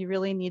Basin, you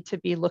really need to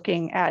be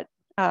looking at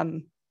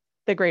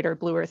the Greater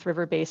Blue Earth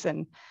River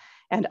Basin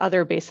and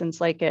other basins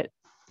like it.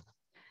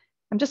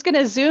 I'm just going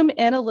to zoom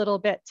in a little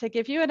bit to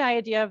give you an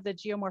idea of the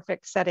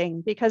geomorphic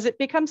setting, because it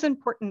becomes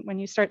important when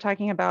you start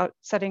talking about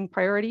setting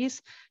priorities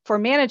for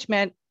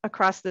management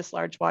across this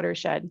large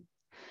watershed.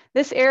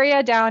 This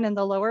area down in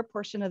the lower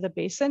portion of the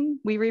basin,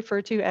 we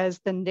refer to as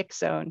the Nick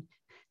zone.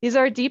 These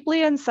are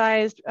deeply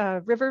incised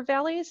river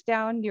valleys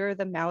down near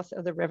the mouth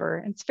of the river.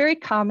 And it's very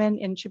common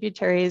in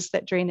tributaries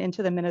that drain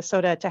into the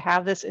Minnesota to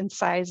have this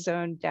incised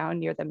zone down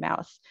near the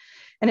mouth.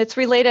 And it's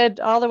related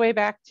all the way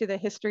back to the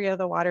history of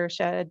the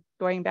watershed,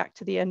 going back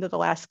to the end of the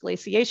last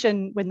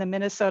glaciation when the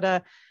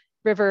Minnesota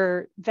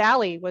River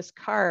Valley was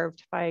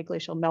carved by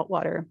glacial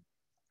meltwater.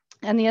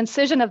 And the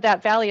incision of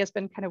that valley has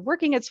been kind of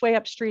working its way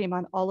upstream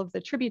on all of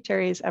the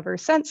tributaries ever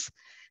since.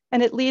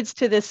 And it leads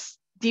to this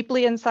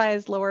deeply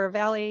incised lower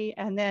valley,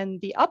 and then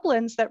the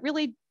uplands that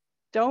really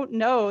don't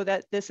know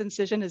that this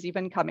incision is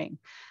even coming.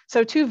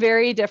 So two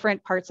very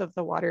different parts of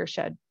the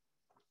watershed.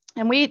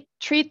 And we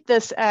treat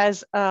this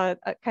as a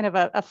kind of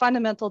a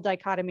fundamental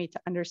dichotomy to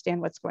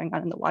understand what's going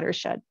on in the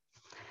watershed.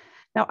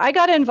 Now, I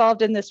got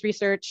involved in this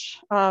research,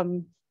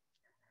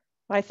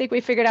 I think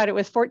we figured out it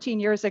was 14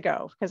 years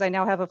ago, because I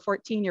now have a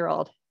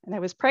 14-year-old, and I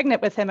was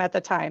pregnant with him at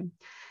the time.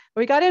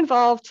 We got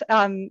involved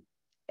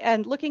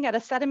and looking at a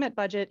sediment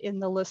budget in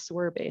the Le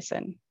Sueur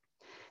Basin.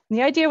 And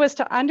the idea was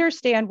to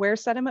understand where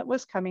sediment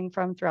was coming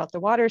from throughout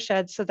the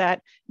watershed so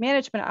that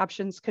management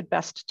options could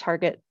best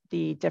target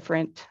the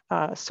different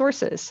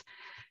sources.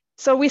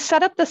 So we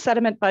set up the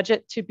sediment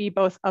budget to be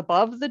both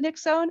above the Nick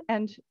zone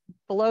and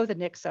below the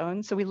Nick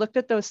zone. So we looked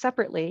at those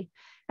separately.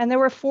 And there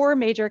were four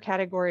major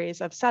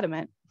categories of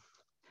sediment.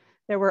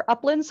 There were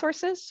upland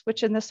sources,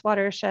 which in this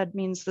watershed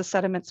means the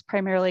sediment's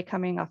primarily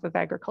coming off of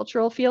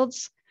agricultural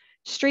fields,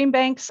 stream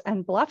banks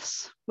and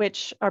bluffs,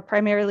 which are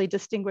primarily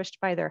distinguished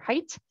by their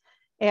height.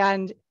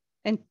 And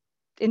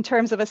in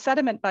terms of a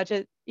sediment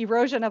budget,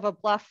 erosion of a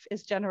bluff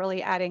is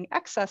generally adding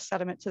excess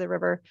sediment to the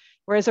river,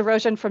 whereas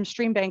erosion from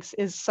stream banks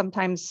is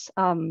sometimes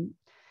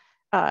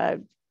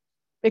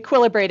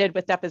equilibrated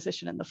with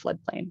deposition in the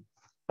floodplain.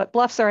 But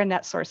bluffs are a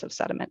net source of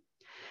sediment.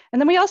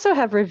 And then we also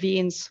have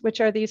ravines,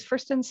 which are these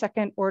first and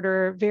second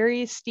order,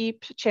 very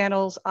steep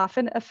channels,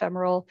 often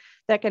ephemeral,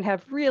 that can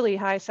have really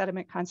high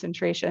sediment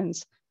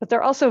concentrations, but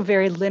they're also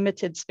very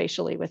limited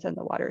spatially within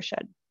the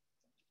watershed.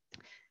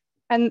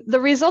 And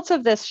the results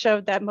of this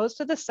showed that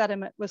most of the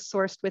sediment was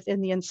sourced within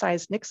the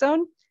incised nick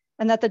zone,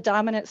 and that the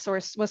dominant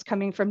source was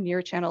coming from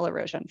near channel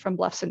erosion from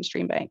bluffs and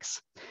stream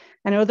banks.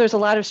 I know there's a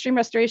lot of stream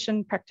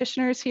restoration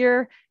practitioners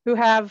here who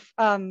have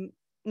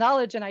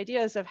knowledge and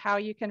ideas of how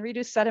you can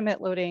reduce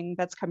sediment loading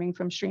that's coming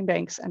from stream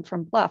banks and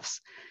from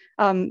bluffs.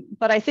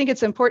 But I think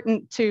it's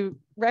important to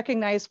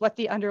recognize what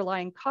the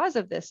underlying cause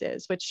of this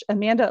is, which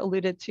Amanda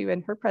alluded to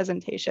in her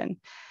presentation.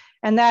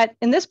 And that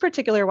in this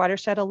particular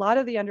watershed, a lot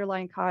of the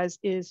underlying cause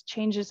is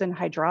changes in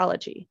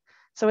hydrology.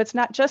 So it's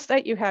not just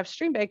that you have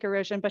stream bank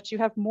erosion, but you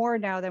have more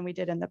now than we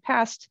did in the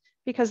past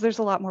because there's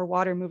a lot more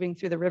water moving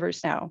through the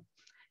rivers now.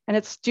 And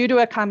it's due to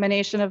a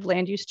combination of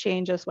land use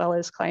change as well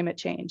as climate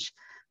change.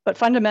 But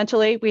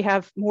fundamentally, we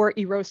have more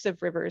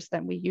erosive rivers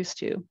than we used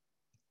to.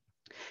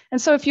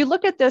 And so if you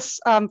look at this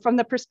from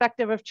the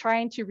perspective of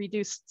trying to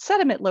reduce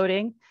sediment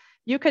loading,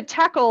 you could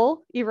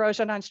tackle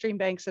erosion on stream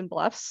banks and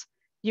bluffs.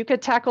 You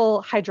could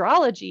tackle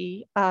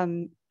hydrology,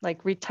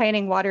 like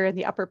retaining water in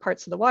the upper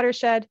parts of the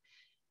watershed.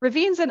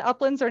 Ravines and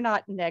uplands are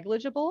not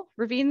negligible.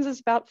 Ravines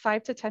is about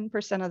 5 to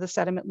 10% of the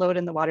sediment load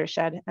in the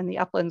watershed, and the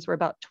uplands were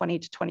about 20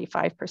 to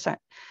 25%.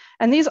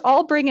 And these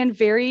all bring in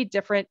very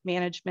different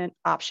management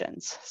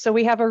options. So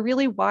we have a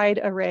really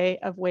wide array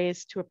of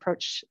ways to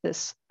approach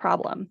this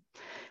problem.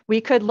 We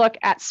could look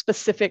at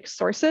specific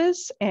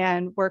sources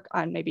and work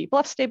on maybe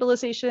bluff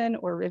stabilization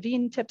or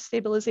ravine tip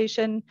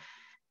stabilization.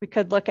 We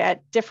could look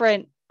at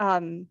different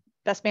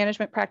best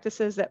management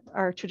practices that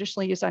are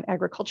traditionally used on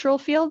agricultural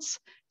fields.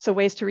 So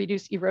ways to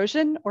reduce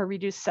erosion or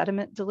reduce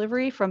sediment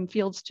delivery from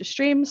fields to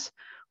streams.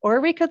 Or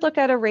we could look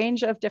at a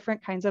range of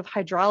different kinds of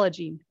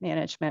hydrology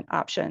management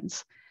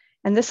options.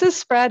 And this is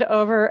spread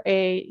over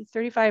a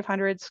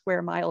 3,500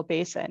 square mile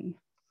basin.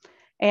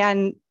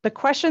 And the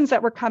questions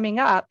that were coming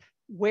up,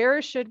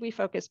 where should we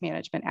focus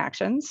management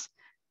actions?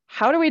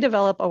 How do we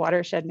develop a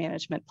watershed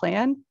management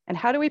plan? And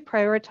how do we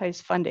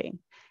prioritize funding?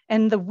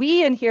 And the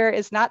we in here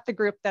is not the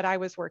group that I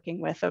was working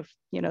with of,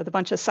 the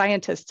bunch of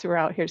scientists who are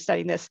out here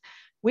studying this.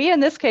 We in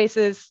this case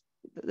is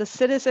the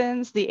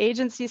citizens, the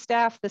agency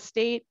staff, the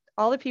state,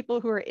 all the people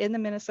who are in the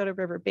Minnesota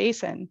River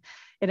Basin.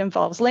 It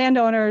involves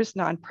landowners,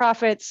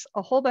 nonprofits,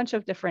 a whole bunch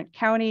of different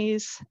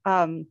counties,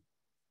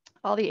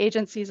 all the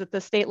agencies at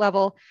the state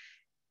level.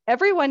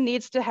 Everyone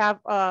needs to have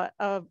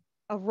a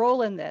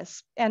role in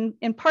this. And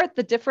in part,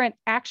 the different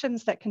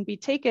actions that can be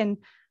taken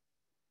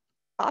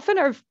often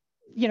are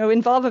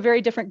involve a very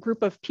different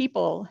group of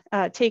people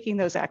taking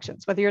those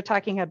actions, whether you're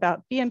talking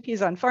about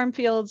BMPs on farm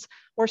fields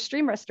or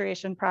stream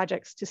restoration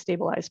projects to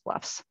stabilize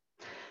bluffs.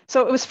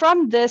 So it was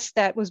from this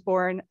that was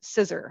born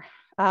CSR,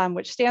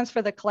 which stands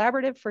for the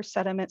Collaborative for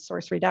Sediment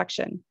Source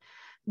Reduction.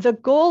 The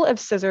goal of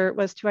CSR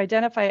was to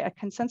identify a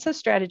consensus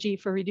strategy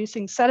for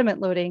reducing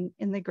sediment loading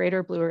in the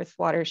greater Blue Earth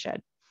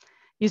watershed,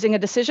 using a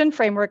decision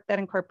framework that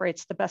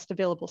incorporates the best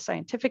available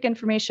scientific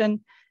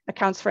information,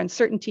 accounts for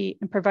uncertainty,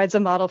 and provides a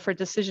model for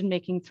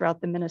decision-making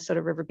throughout the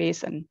Minnesota River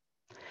Basin.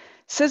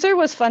 CSR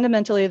was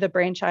fundamentally the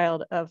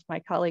brainchild of my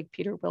colleague,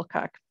 Peter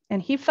Wilcock,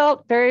 and he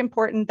felt very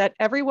important that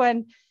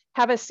everyone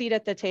have a seat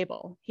at the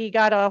table. He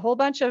got a whole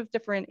bunch of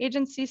different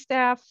agency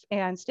staff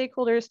and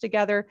stakeholders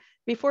together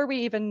before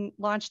we even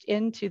launched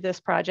into this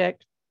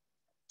project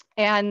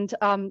and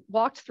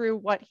walked through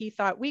what he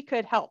thought we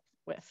could help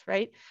with,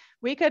 right?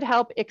 We could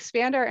help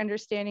expand our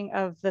understanding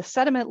of the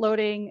sediment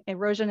loading,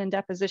 erosion, and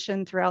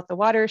deposition throughout the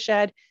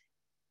watershed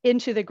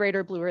into the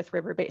greater Blue Earth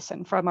River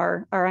Basin from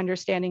our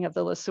understanding of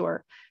the Le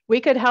Sueur.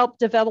 We could help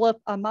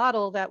develop a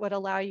model that would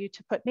allow you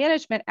to put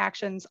management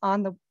actions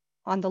on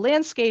the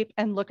landscape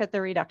and look at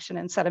the reduction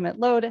in sediment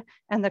load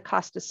and the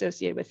cost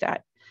associated with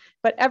that.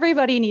 But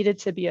everybody needed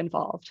to be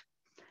involved.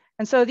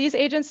 And so these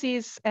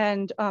agencies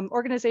and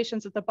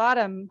organizations at the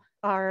bottom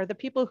are the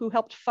people who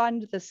helped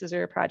fund the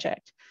CSR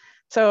project.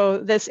 So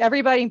this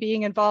everybody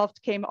being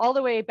involved came all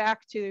the way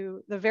back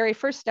to the very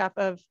first step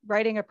of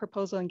writing a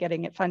proposal and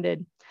getting it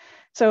funded.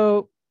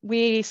 So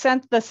we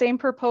sent the same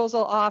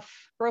proposal off,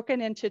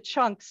 broken into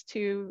chunks,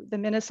 to the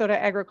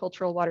Minnesota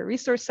Agricultural Water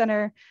Resource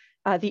Center,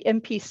 the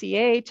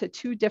MPCA, to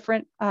two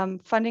different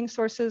funding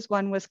sources.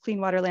 One was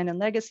Clean Water Land and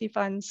Legacy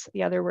funds.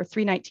 The other were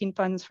 319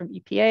 funds from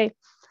EPA,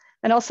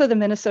 and also the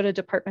Minnesota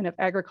Department of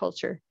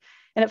Agriculture.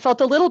 And it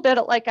felt a little bit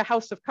like a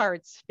house of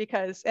cards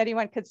because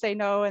anyone could say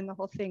no and the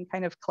whole thing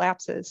kind of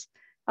collapses.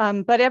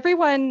 But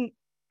everyone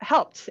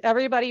helped.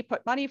 Everybody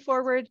put money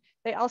forward.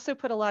 They also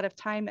put a lot of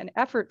time and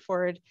effort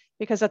forward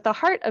because at the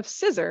heart of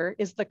CSR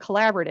is the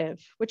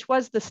collaborative, which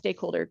was the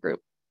stakeholder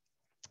group.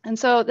 And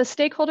so the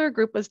stakeholder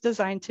group was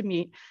designed to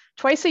meet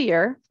twice a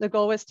year. The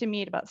goal was to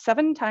meet about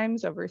 7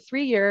 times over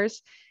 3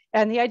 years.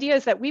 And the idea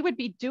is that we would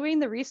be doing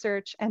the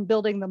research and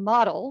building the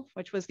model,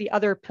 which was the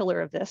other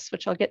pillar of this,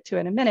 which I'll get to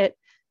in a minute,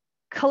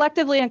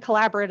 collectively and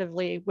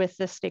collaboratively with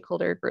this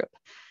stakeholder group.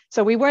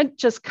 So we weren't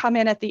just come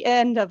in at the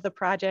end of the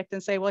project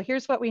and say, well,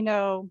 here's what we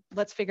know,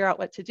 let's figure out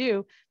what to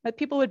do, but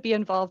people would be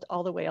involved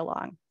all the way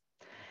along.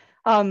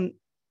 The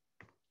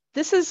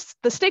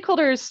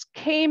stakeholders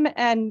came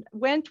and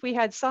went. We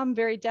had some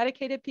very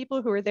dedicated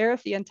people who were there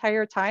the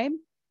entire time.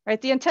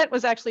 right? The intent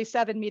was actually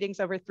 7 meetings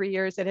over 3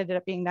 years. It ended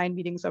up being 9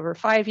 meetings over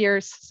 5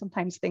 years.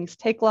 Sometimes things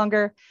take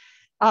longer.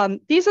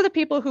 These are the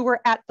people who were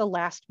at the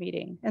last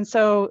meeting. And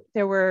so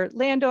there were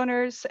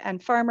landowners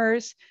and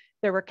farmers,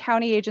 there were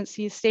county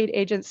agencies, state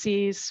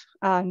agencies,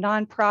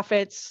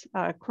 nonprofits,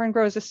 Corn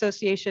Growers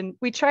Association.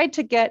 We tried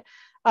to get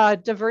a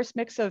diverse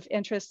mix of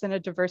interests and a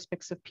diverse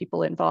mix of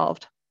people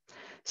involved.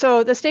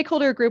 So the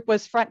stakeholder group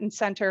was front and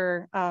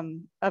center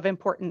of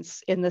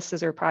importance in the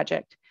scissor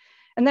project.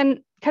 And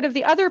then kind of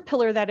the other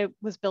pillar that it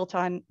was built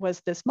on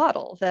was this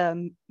model,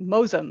 the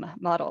MOSM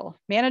model,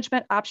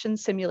 Management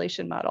Options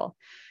Simulation Model,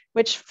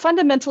 which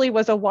fundamentally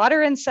was a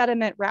water and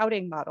sediment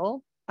routing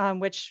model,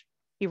 which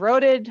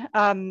eroded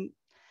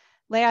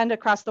land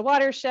across the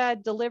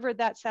watershed, delivered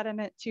that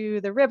sediment to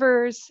the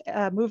rivers,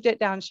 moved it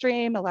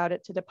downstream, allowed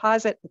it to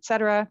deposit, et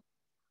cetera.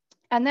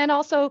 And then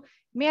also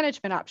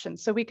management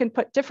options. So we can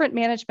put different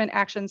management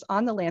actions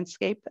on the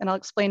landscape, and I'll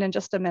explain in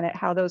just a minute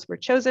how those were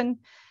chosen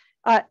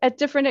at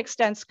different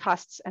extents,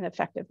 costs, and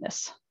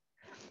effectiveness.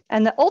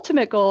 And the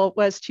ultimate goal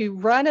was to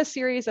run a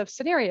series of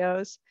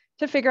scenarios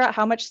to figure out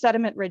how much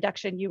sediment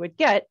reduction you would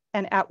get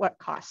and at what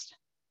cost.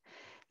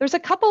 There's a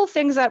couple of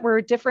things that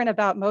were different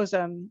about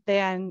MOSM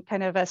than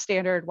kind of a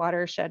standard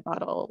watershed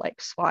model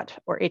like SWOT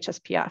or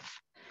HSPF.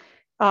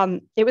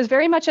 It was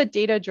very much a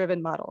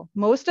data-driven model.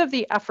 Most of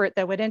the effort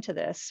that went into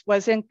this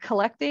was in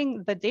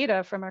collecting the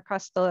data from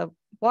across the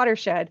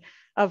watershed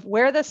of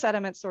where the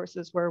sediment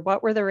sources were,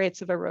 what were the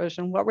rates of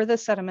erosion, what were the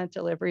sediment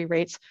delivery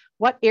rates,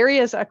 what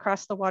areas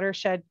across the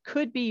watershed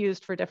could be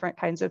used for different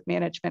kinds of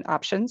management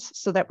options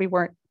so that we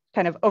weren't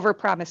kind of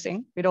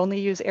over-promising. We'd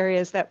only use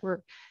areas that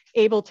were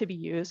able to be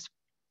used.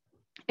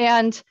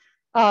 And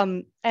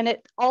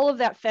all of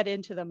that fed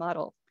into the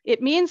model.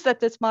 It means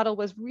that this model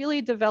was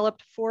really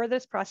developed for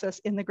this process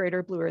in the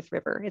greater Blue Earth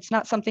River. It's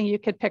not something you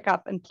could pick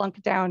up and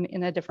plunk down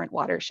in a different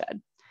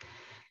watershed.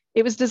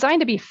 It was designed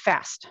to be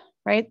fast,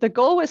 right? The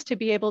goal was to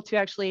be able to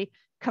actually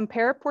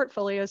compare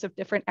portfolios of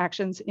different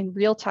actions in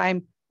real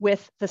time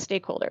with the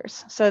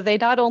stakeholders. So they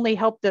not only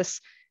helped us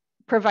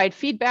provide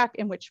feedback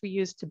in which we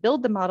used to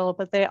build the model,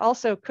 but they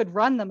also could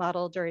run the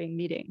model during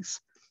meetings.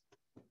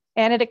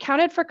 And it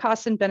accounted for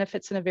costs and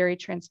benefits in a very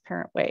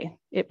transparent way.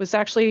 It was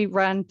actually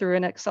run through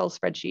an Excel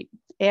spreadsheet,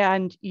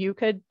 and you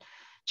could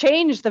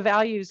change the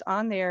values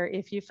on there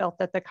if you felt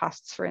that the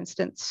costs, for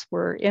instance,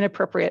 were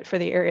inappropriate for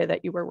the area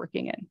that you were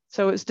working in.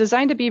 So it was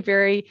designed to be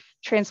very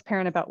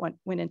transparent about what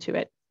went into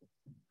it.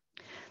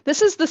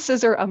 This is the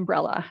scissor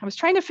umbrella. I was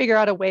trying to figure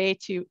out a way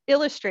to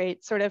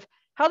illustrate sort of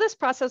how this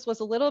process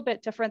was a little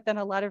bit different than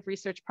a lot of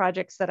research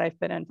projects that I've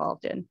been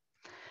involved in.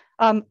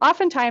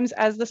 Oftentimes,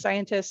 as the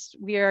scientists,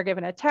 we are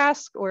given a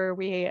task or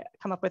we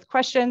come up with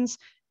questions,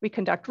 we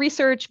conduct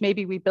research,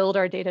 maybe we build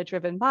our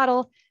data-driven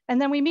model, and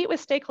then we meet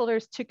with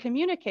stakeholders to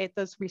communicate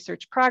those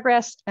research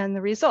progress and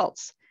the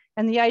results.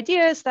 And the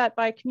idea is that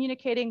by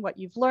communicating what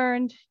you've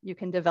learned, you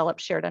can develop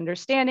shared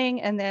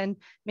understanding and then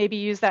maybe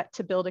use that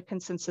to build a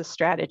consensus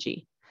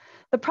strategy.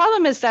 The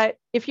problem is that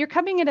if you're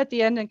coming in at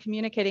the end and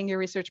communicating your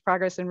research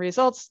progress and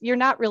results, you're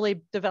not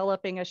really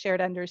developing a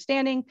shared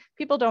understanding.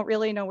 People don't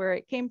really know where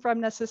it came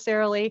from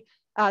necessarily.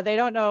 They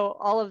don't know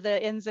all of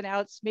the ins and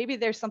outs. Maybe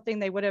there's something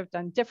they would have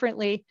done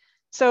differently.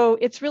 So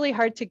it's really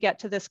hard to get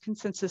to this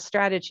consensus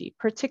strategy,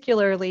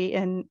 particularly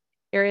in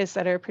areas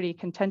that are pretty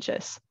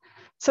contentious.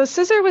 So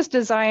Scissor was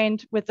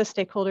designed with the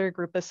stakeholder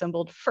group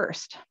assembled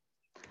first.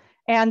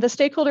 And the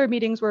stakeholder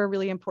meetings were a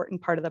really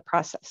important part of the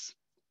process.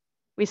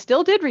 We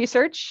still did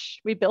research,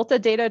 we built a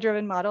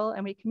data-driven model,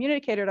 and we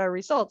communicated our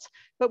results,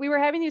 but we were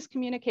having these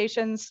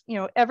communications,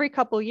 every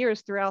couple of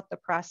years throughout the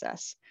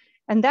process.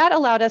 And that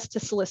allowed us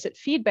to solicit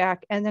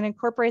feedback and then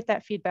incorporate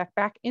that feedback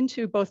back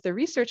into both the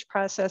research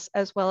process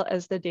as well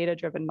as the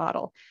data-driven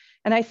model.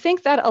 And I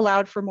think that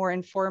allowed for more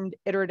informed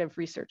iterative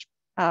research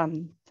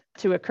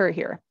to occur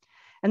here.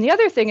 And the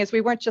other thing is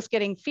we weren't just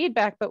getting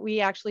feedback, but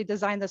we actually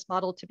designed this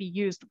model to be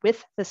used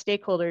with the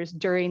stakeholders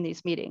during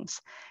these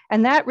meetings.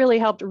 And that really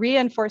helped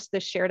reinforce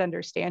this shared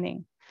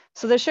understanding.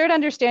 So the shared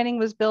understanding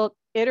was built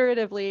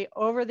iteratively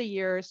over the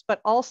years, but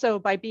also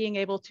by being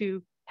able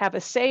to have a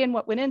say in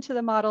what went into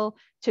the model,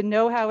 to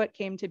know how it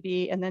came to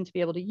be, and then to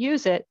be able to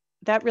use it.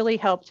 That really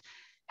helped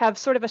have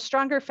sort of a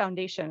stronger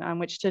foundation on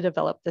which to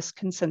develop this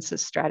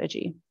consensus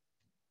strategy.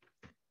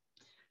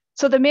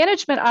 So the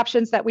management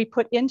options that we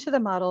put into the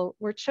model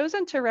were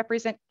chosen to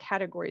represent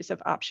categories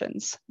of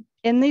options.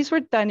 And these were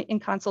done in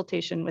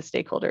consultation with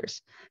stakeholders.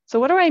 So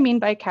what do I mean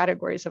by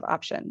categories of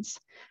options?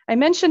 I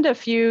mentioned a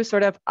few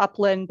sort of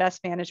upland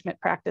best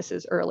management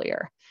practices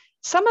earlier.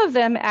 Some of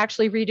them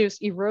actually reduce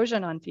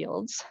erosion on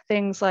fields,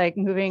 things like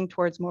moving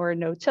towards more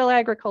no-till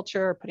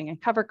agriculture or putting in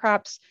cover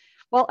crops,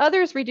 while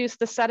others reduce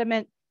the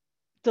sediment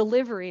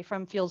delivery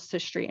from fields to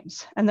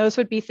streams. And those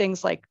would be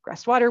things like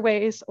grass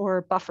waterways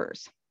or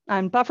buffers.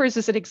 Buffers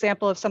is an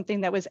example of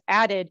something that was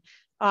added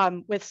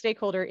with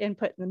stakeholder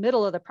input in the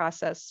middle of the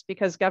process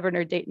because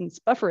Governor Dayton's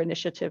buffer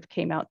initiative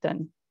came out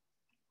then.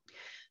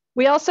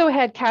 We also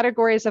had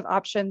categories of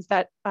options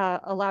that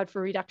allowed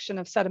for reduction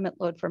of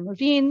sediment load from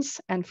ravines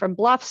and from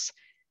bluffs.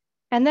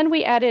 And then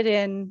we added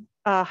in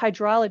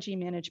hydrology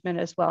management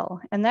as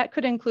well. And that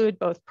could include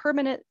both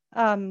permanent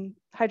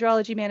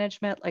hydrology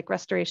management, like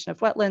restoration of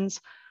wetlands,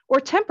 or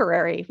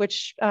temporary,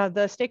 which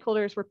the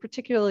stakeholders were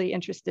particularly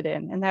interested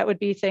in. And that would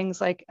be things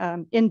like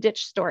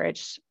in-ditch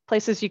storage,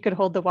 places you could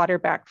hold the water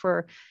back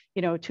for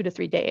 2 to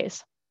 3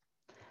 days.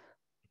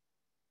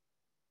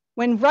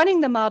 When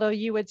running the model,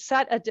 you would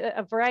set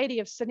a variety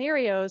of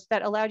scenarios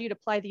that allowed you to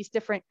apply these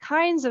different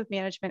kinds of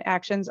management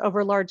actions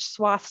over large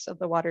swaths of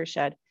the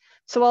watershed.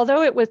 So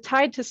although it was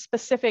tied to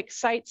specific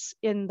sites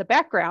in the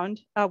background,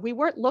 we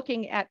weren't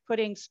looking at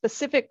putting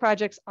specific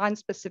projects on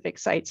specific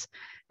sites.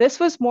 This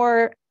was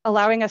more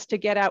allowing us to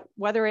get at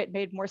whether it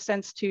made more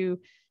sense to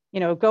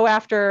go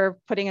after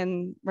putting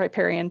in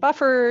riparian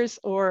buffers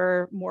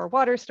or more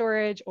water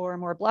storage or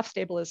more bluff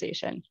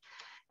stabilization.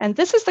 And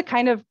this is the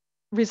kind of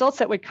results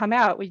that would come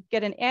out. We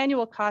get an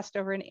annual cost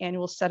over an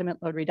annual sediment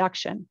load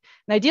reduction.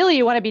 And ideally,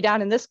 you want to be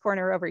down in this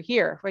corner over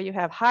here, where you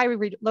have high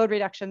load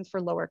reductions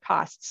for lower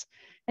costs.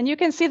 And you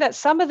can see that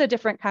some of the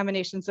different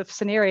combinations of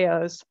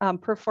scenarios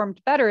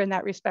performed better in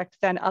that respect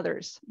than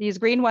others. These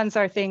green ones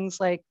are things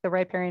like the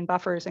riparian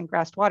buffers and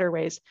grassed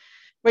waterways,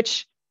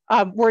 which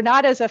were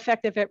not as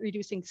effective at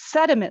reducing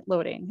sediment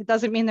loading. It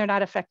doesn't mean they're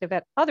not effective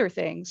at other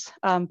things,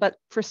 but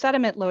for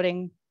sediment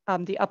loading,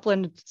 the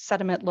upland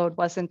sediment load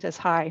wasn't as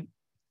high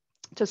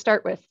to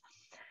start with.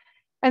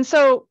 And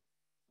so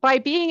by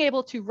being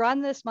able to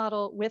run this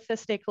model with the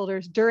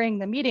stakeholders during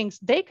the meetings,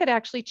 they could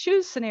actually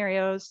choose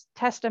scenarios,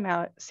 test them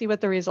out, see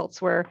what the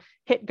results were,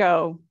 hit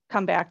go,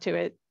 come back to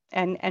it,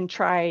 and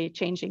try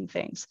changing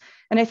things.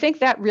 And I think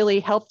that really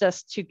helped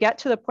us to get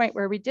to the point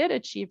where we did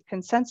achieve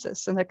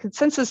consensus. And the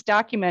consensus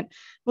document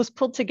was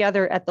pulled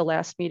together at the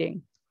last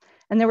meeting.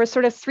 And there were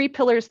sort of 3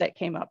 pillars that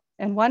came up.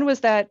 And one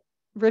was that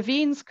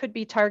ravines could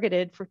be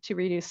targeted to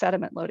reduce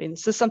sediment loading.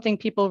 This is something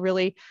people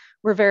really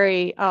were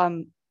very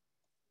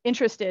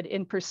interested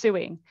in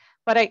pursuing,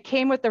 but it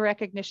came with the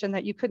recognition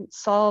that you couldn't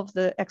solve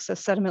the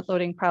excess sediment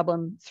loading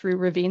problem through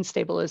ravine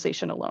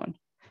stabilization alone,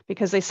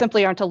 because they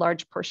simply aren't a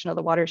large portion of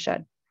the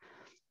watershed.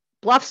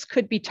 Bluffs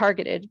could be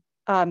targeted,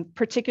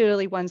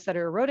 particularly ones that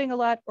are eroding a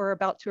lot or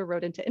about to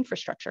erode into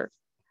infrastructure.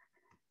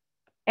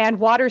 And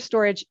water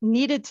storage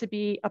needed to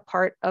be a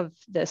part of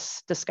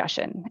this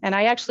discussion. And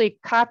I actually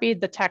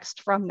copied the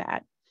text from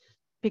that,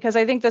 because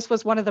I think this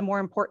was one of the more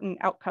important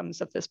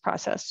outcomes of this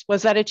process,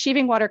 was that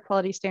achieving water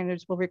quality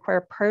standards will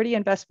require priority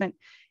investment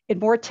in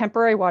more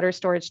temporary water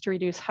storage to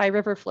reduce high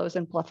river flows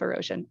and bluff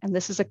erosion. And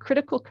this is a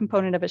critical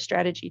component of a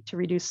strategy to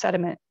reduce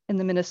sediment in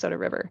the Minnesota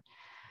River.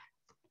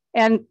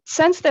 And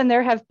since then,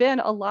 there have been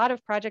a lot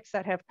of projects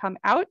that have come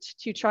out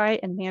to try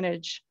and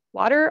manage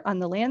water on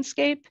the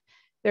landscape.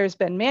 There's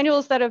been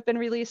manuals that have been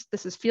released.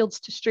 This is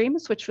Fields to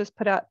Streams, which was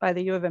put out by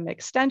the U of M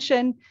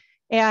Extension.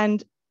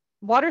 And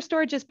water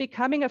storage is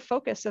becoming a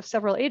focus of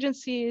several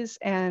agencies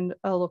and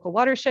local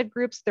watershed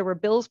groups. There were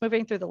bills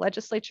moving through the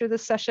legislature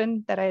this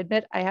session that I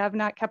admit I have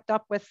not kept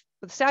up with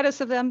the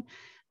status of them,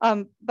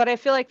 but I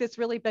feel like it's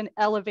really been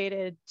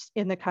elevated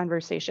in the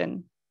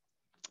conversation.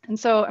 And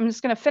so I'm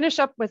just going to finish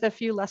up with a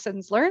few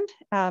lessons learned.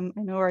 I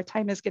know our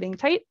time is getting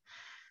tight.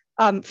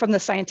 From the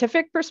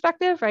scientific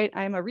perspective, right,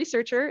 I'm a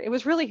researcher. It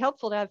was really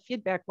helpful to have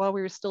feedback while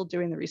we were still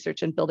doing the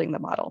research and building the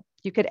model.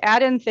 You could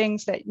add in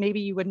things that maybe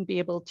you wouldn't be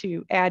able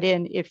to add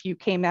in if you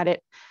came at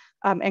it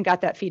and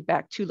got that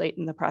feedback too late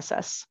in the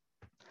process.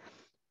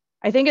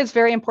 I think it's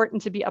very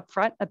important to be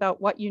upfront about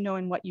what you know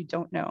and what you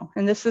don't know.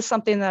 And this is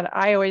something that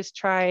I always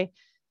try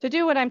to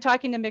do when I'm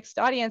talking to mixed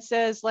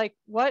audiences, like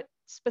what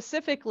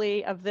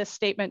specifically of this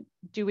statement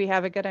do we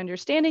have a good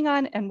understanding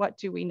on and what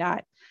do we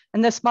not?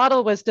 And this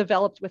model was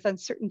developed with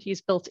uncertainties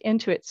built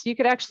into it. So you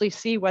could actually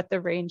see what the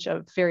range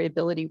of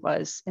variability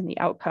was in the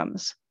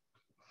outcomes.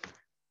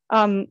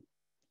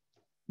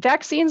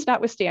 Vaccines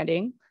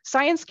notwithstanding,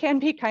 science can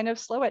be kind of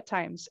slow at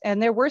times.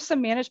 And there were some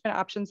management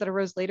options that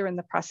arose later in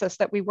the process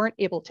that we weren't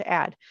able to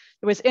add.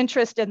 There was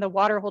interest in the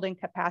water holding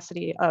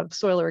capacity of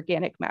soil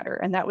organic matter.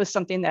 And that was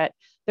something that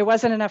there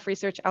wasn't enough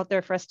research out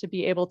there for us to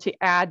be able to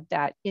add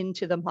that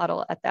into the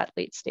model at that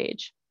late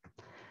stage.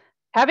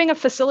 Having a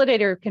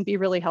facilitator can be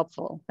really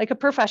helpful, like a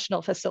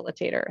professional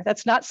facilitator.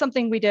 That's not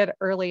something we did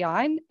early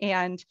on.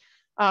 And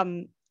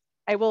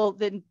I will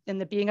then, in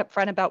the being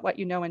upfront about what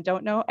you know and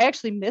don't know, I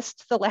actually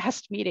missed the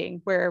last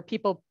meeting where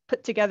people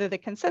put together the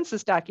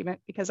consensus document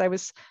because I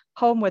was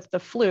home with the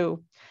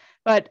flu,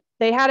 but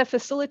they had a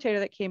facilitator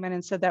that came in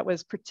and said that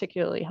was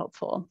particularly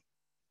helpful.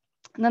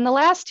 And then the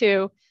last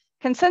two,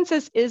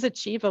 consensus is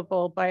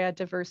achievable by a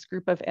diverse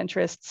group of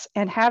interests,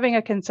 and having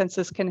a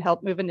consensus can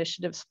help move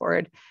initiatives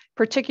forward,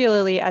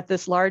 particularly at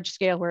this large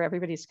scale where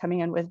everybody's coming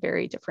in with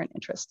very different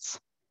interests.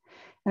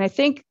 And I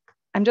think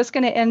I'm just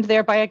going to end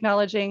there by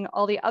acknowledging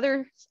all the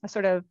other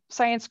sort of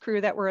science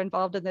crew that were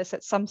involved in this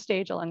at some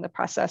stage along the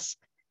process,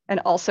 and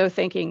also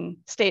thanking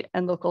state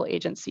and local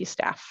agency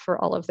staff for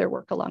all of their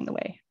work along the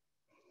way.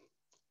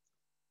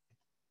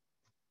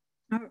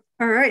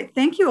 All right,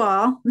 thank you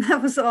all.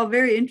 That was all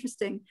very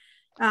interesting.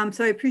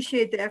 So I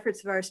appreciate the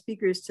efforts of our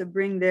speakers to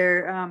bring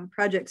their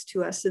projects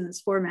to us in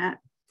this format.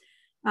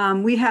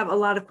 We have a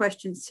lot of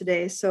questions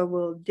today, so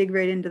we'll dig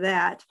right into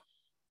that.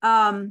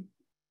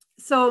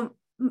 So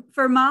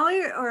for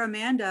Molly or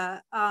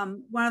Amanda,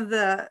 one of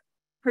the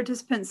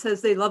participants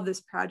says they love this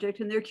project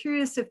and they're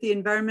curious if the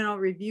environmental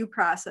review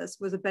process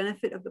was a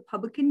benefit of the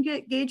public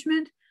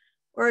engagement,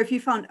 or if you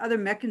found other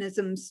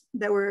mechanisms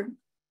that were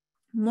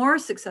more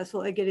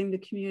successful at getting the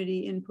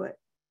community input.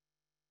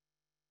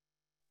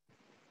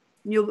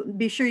 You'll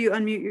be sure you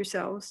unmute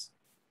yourselves.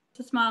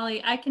 This is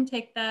Molly. I can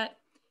take that.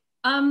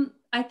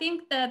 I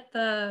think that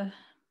the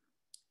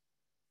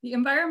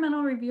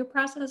environmental review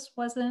process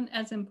wasn't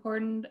as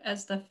important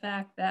as the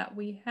fact that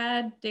we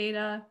had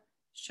data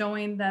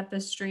showing that the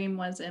stream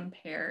was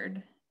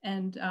impaired.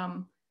 And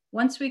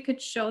once we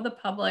could show the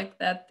public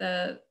that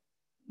the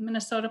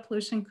Minnesota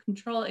Pollution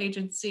Control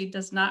Agency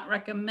does not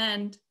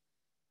recommend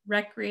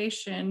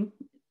recreation,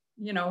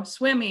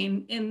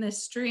 swimming in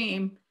this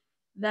stream,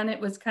 then it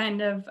was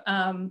kind of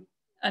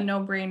a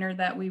no-brainer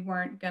that we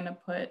weren't going to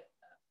put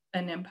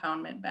an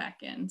impoundment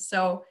back in.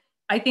 So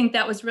I think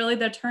that was really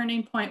the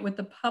turning point with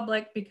the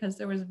public, because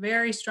there was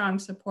very strong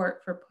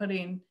support for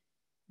putting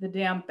the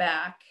dam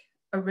back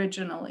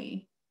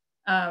originally.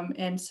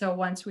 And so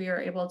once we were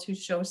able to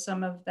show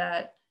some of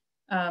that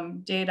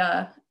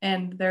data,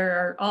 and there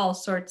are all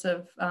sorts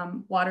of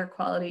water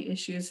quality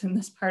issues in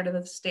this part of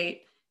the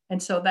state.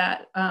 And so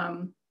that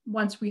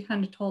once we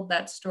kind of told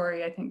that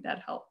story, I think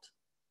that helped.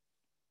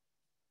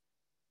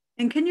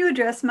 And can you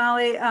address,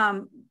 Molly,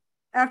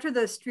 after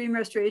the stream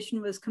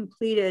restoration was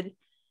completed,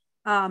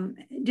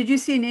 did you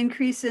see an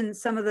increase in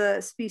some of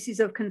the species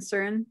of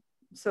concern?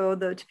 So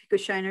the Topeka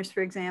shiners,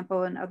 for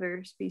example, and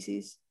other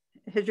species?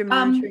 Has your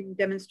monitoring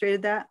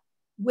demonstrated that?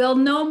 We'll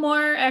know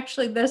more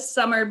actually this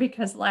summer,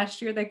 because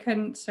last year they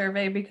couldn't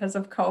survey because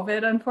of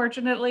COVID,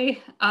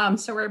 unfortunately.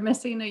 So we're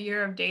missing a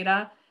year of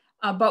data.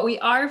 But we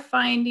are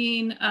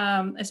finding,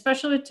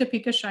 especially with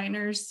Topeka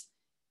shiners,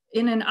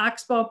 in an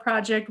oxbow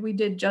project we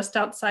did just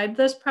outside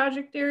this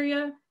project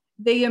area,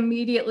 they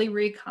immediately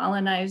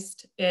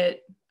recolonized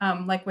it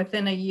like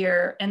within a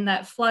year, and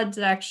that floods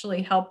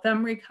actually helped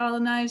them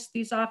recolonize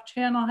these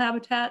off-channel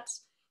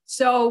habitats.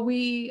 So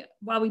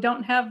while we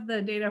don't have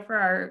the data for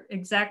our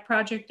exact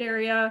project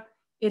area,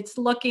 it's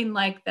looking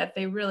like that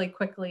they really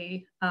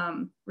quickly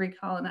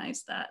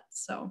recolonized that.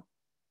 So.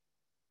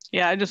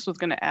 Yeah, I just was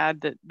going to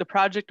add that the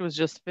project was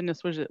just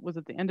finished. Was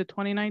it the end of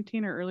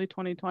 2019 or early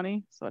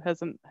 2020? So it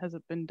hasn't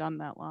been done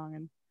that long,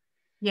 and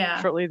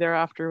yeah, shortly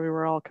thereafter we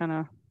were all kind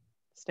of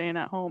staying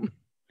at home.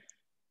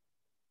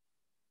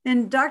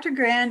 And Dr.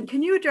 Grant,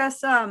 can you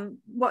address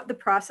what the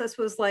process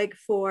was like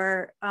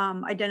for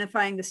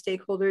identifying the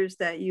stakeholders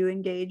that you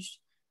engaged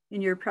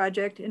in your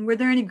project? And were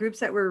there any groups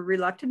that were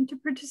reluctant to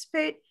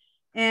participate?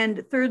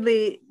 And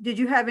thirdly, did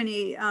you have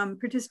any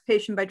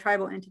participation by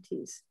tribal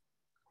entities?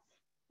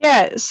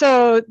 Yeah,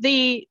 so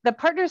the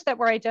partners that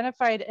were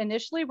identified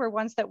initially were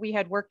ones that we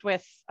had worked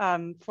with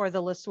for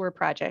the LeSueur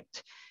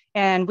project.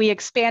 And we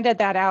expanded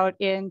that out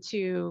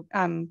into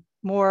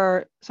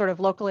more sort of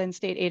local and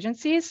state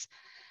agencies.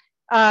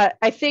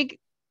 I think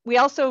we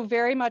also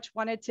very much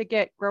wanted to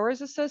get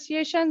growers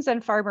associations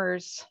and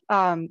farmers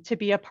to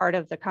be a part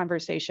of the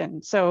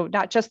conversation. So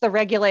not just the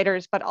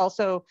regulators, but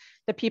also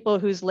the people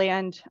whose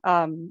land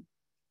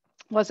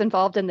was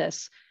involved in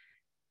this.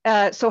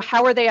 So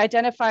how were they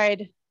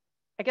identified?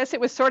 I guess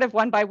it was sort of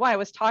one by one. I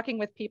was talking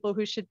with people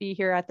who should be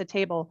here at the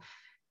table.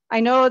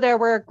 I know there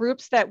were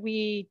groups that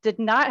we did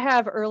not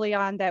have early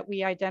on that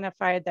we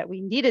identified that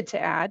we needed to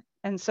add.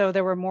 And so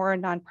there were more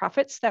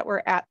nonprofits that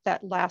were at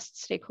that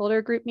last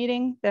stakeholder group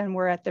meeting than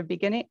were at the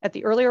beginning, at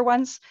the earlier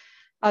ones.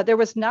 There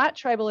was not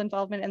tribal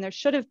involvement, and there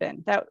should have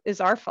been. That is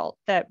our fault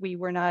that we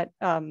were not,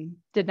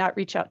 did not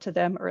reach out to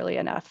them early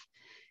enough.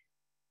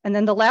 And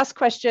then the last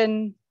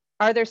question,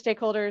 are there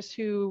stakeholders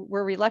who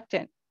were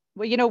reluctant?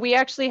 Well, we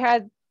actually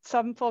had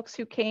some folks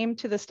who came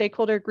to the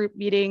stakeholder group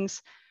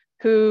meetings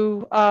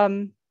who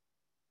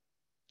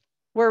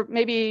were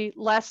maybe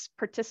less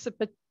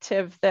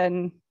participative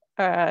than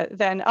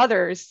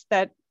others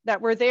that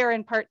were there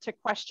in part to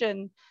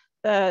question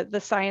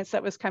the science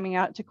that was coming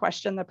out, to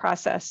question the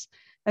process.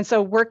 And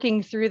so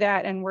working through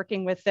that and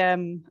working with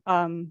them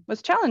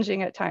was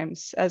challenging at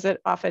times, as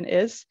it often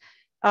is.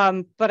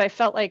 But I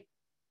felt like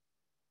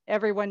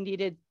everyone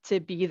needed to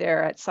be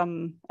there at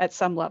some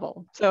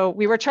level. So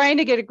we were trying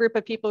to get a group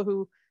of people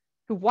who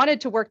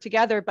wanted to work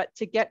together, but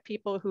to get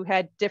people who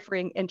had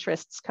differing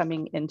interests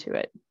coming into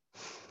it.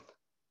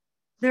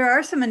 There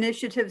are some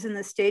initiatives in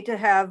the state to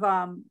have,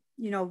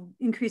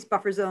 increased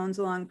buffer zones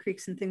along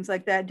creeks and things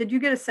like that. Did you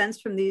get a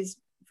sense from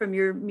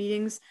your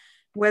meetings,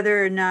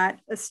 whether or not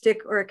a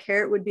stick or a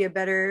carrot would be a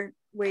better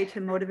way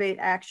to motivate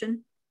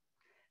action?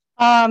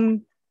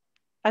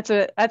 That's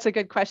a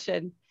good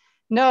question.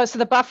 No, so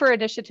the buffer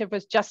initiative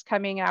was just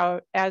coming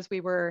out as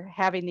we were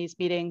having these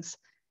meetings,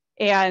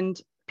 and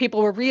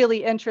people were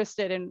really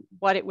interested in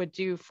what it would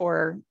do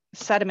for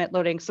sediment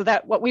loading. So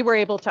that what we were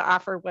able to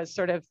offer was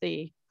sort of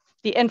the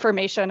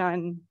information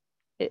on,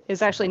 it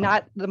is actually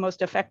not the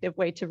most effective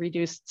way to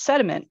reduce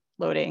sediment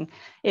loading.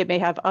 It may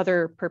have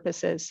other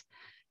purposes.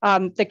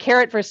 The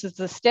carrot versus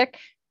the stick,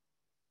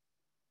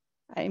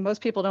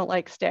 Most people don't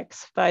like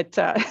sticks, but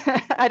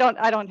I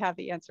don't have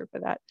the answer for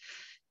that.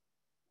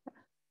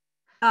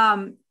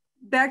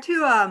 Back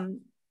to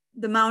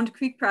the Mound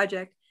Creek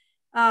project.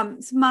 So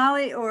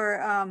Molly or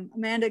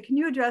Amanda, can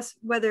you address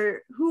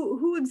whether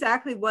who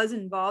exactly was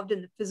involved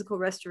in the physical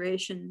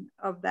restoration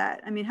of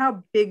that? I mean,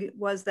 how big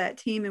was that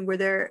team, and were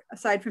there,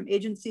 aside from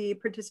agency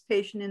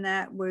participation in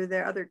that, were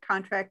there other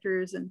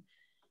contractors? And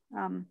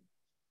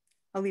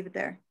I'll leave it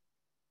there.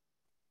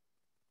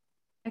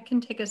 I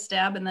can take a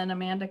stab, and then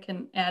Amanda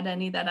can add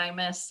any that I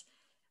miss.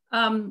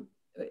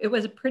 It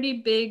was a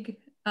pretty big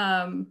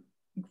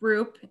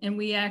group, and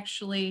we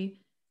actually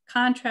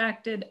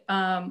contracted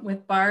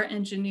with Bar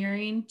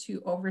Engineering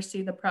to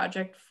oversee the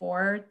project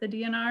for the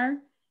DNR,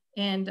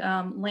 and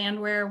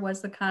Landwehr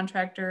was the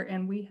contractor,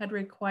 and we had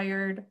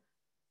required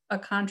a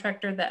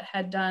contractor that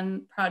had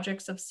done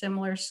projects of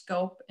similar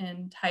scope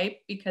and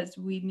type, because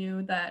we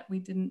knew that we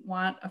didn't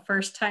want a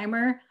first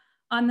timer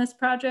on this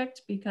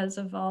project because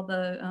of all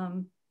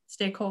the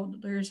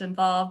stakeholders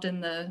involved in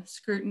the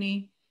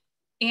scrutiny.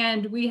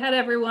 And we had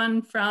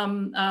everyone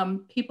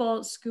from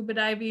people scuba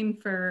diving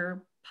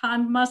for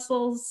pond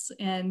mussels,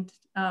 and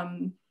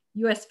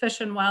U.S.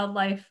 Fish and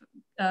Wildlife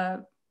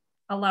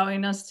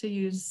allowing us to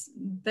use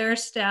their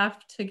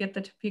staff to get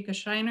the Topeka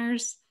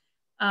Shiners,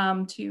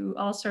 to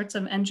all sorts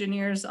of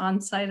engineers on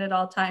site at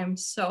all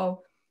times.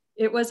 So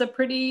it was a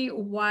pretty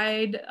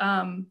wide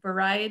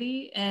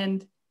variety,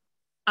 and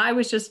I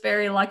was just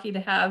very lucky to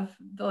have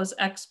those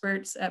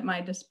experts at my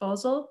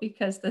disposal,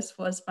 because this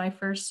was my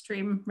first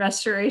stream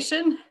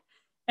restoration,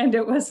 and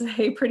it was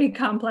a pretty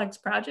complex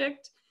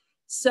project.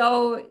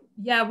 So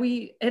yeah,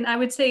 and I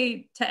would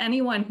say to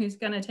anyone who's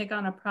going to take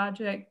on a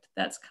project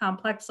that's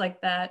complex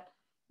like that,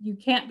 you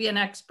can't be an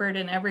expert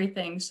in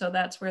everything. So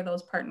that's where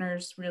those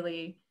partners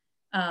really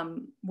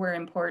were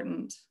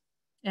important.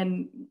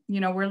 And,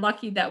 you know, we're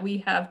lucky that we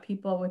have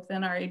people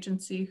within our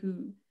agency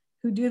who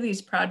do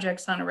these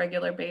projects on a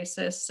regular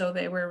basis. So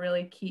they were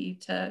really key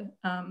to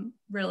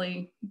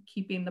really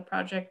keeping the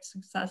project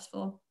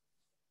successful.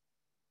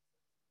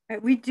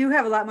 We do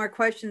have a lot more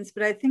questions,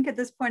 but I think at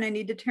this point I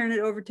need to turn it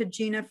over to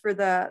Gina for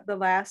the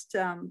last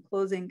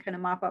closing kind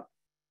of mop up.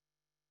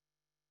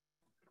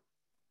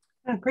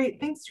 Great,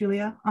 thanks,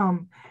 Julia.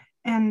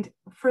 And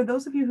for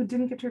those of you who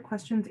didn't get your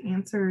questions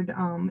answered,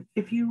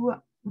 if you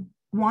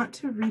want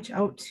to reach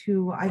out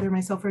to either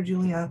myself or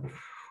Julia,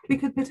 we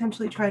could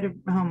potentially try to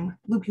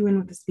loop you in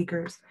with the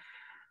speakers.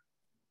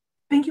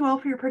 Thank you all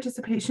for your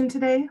participation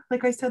today.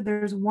 Like I said,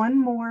 there's one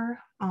more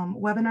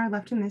webinar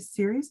left in this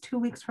series 2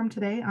 weeks from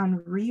today on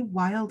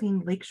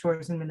rewilding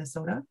lakeshores in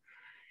Minnesota.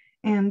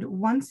 And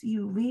once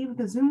you leave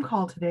the Zoom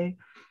call today,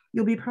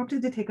 you'll be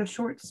prompted to take a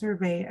short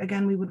survey.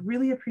 Again, we would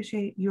really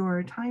appreciate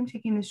your time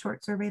taking this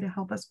short survey to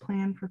help us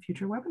plan for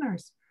future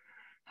webinars.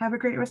 Have a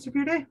great rest of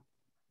your day.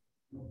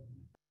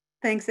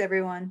 Thanks,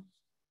 everyone.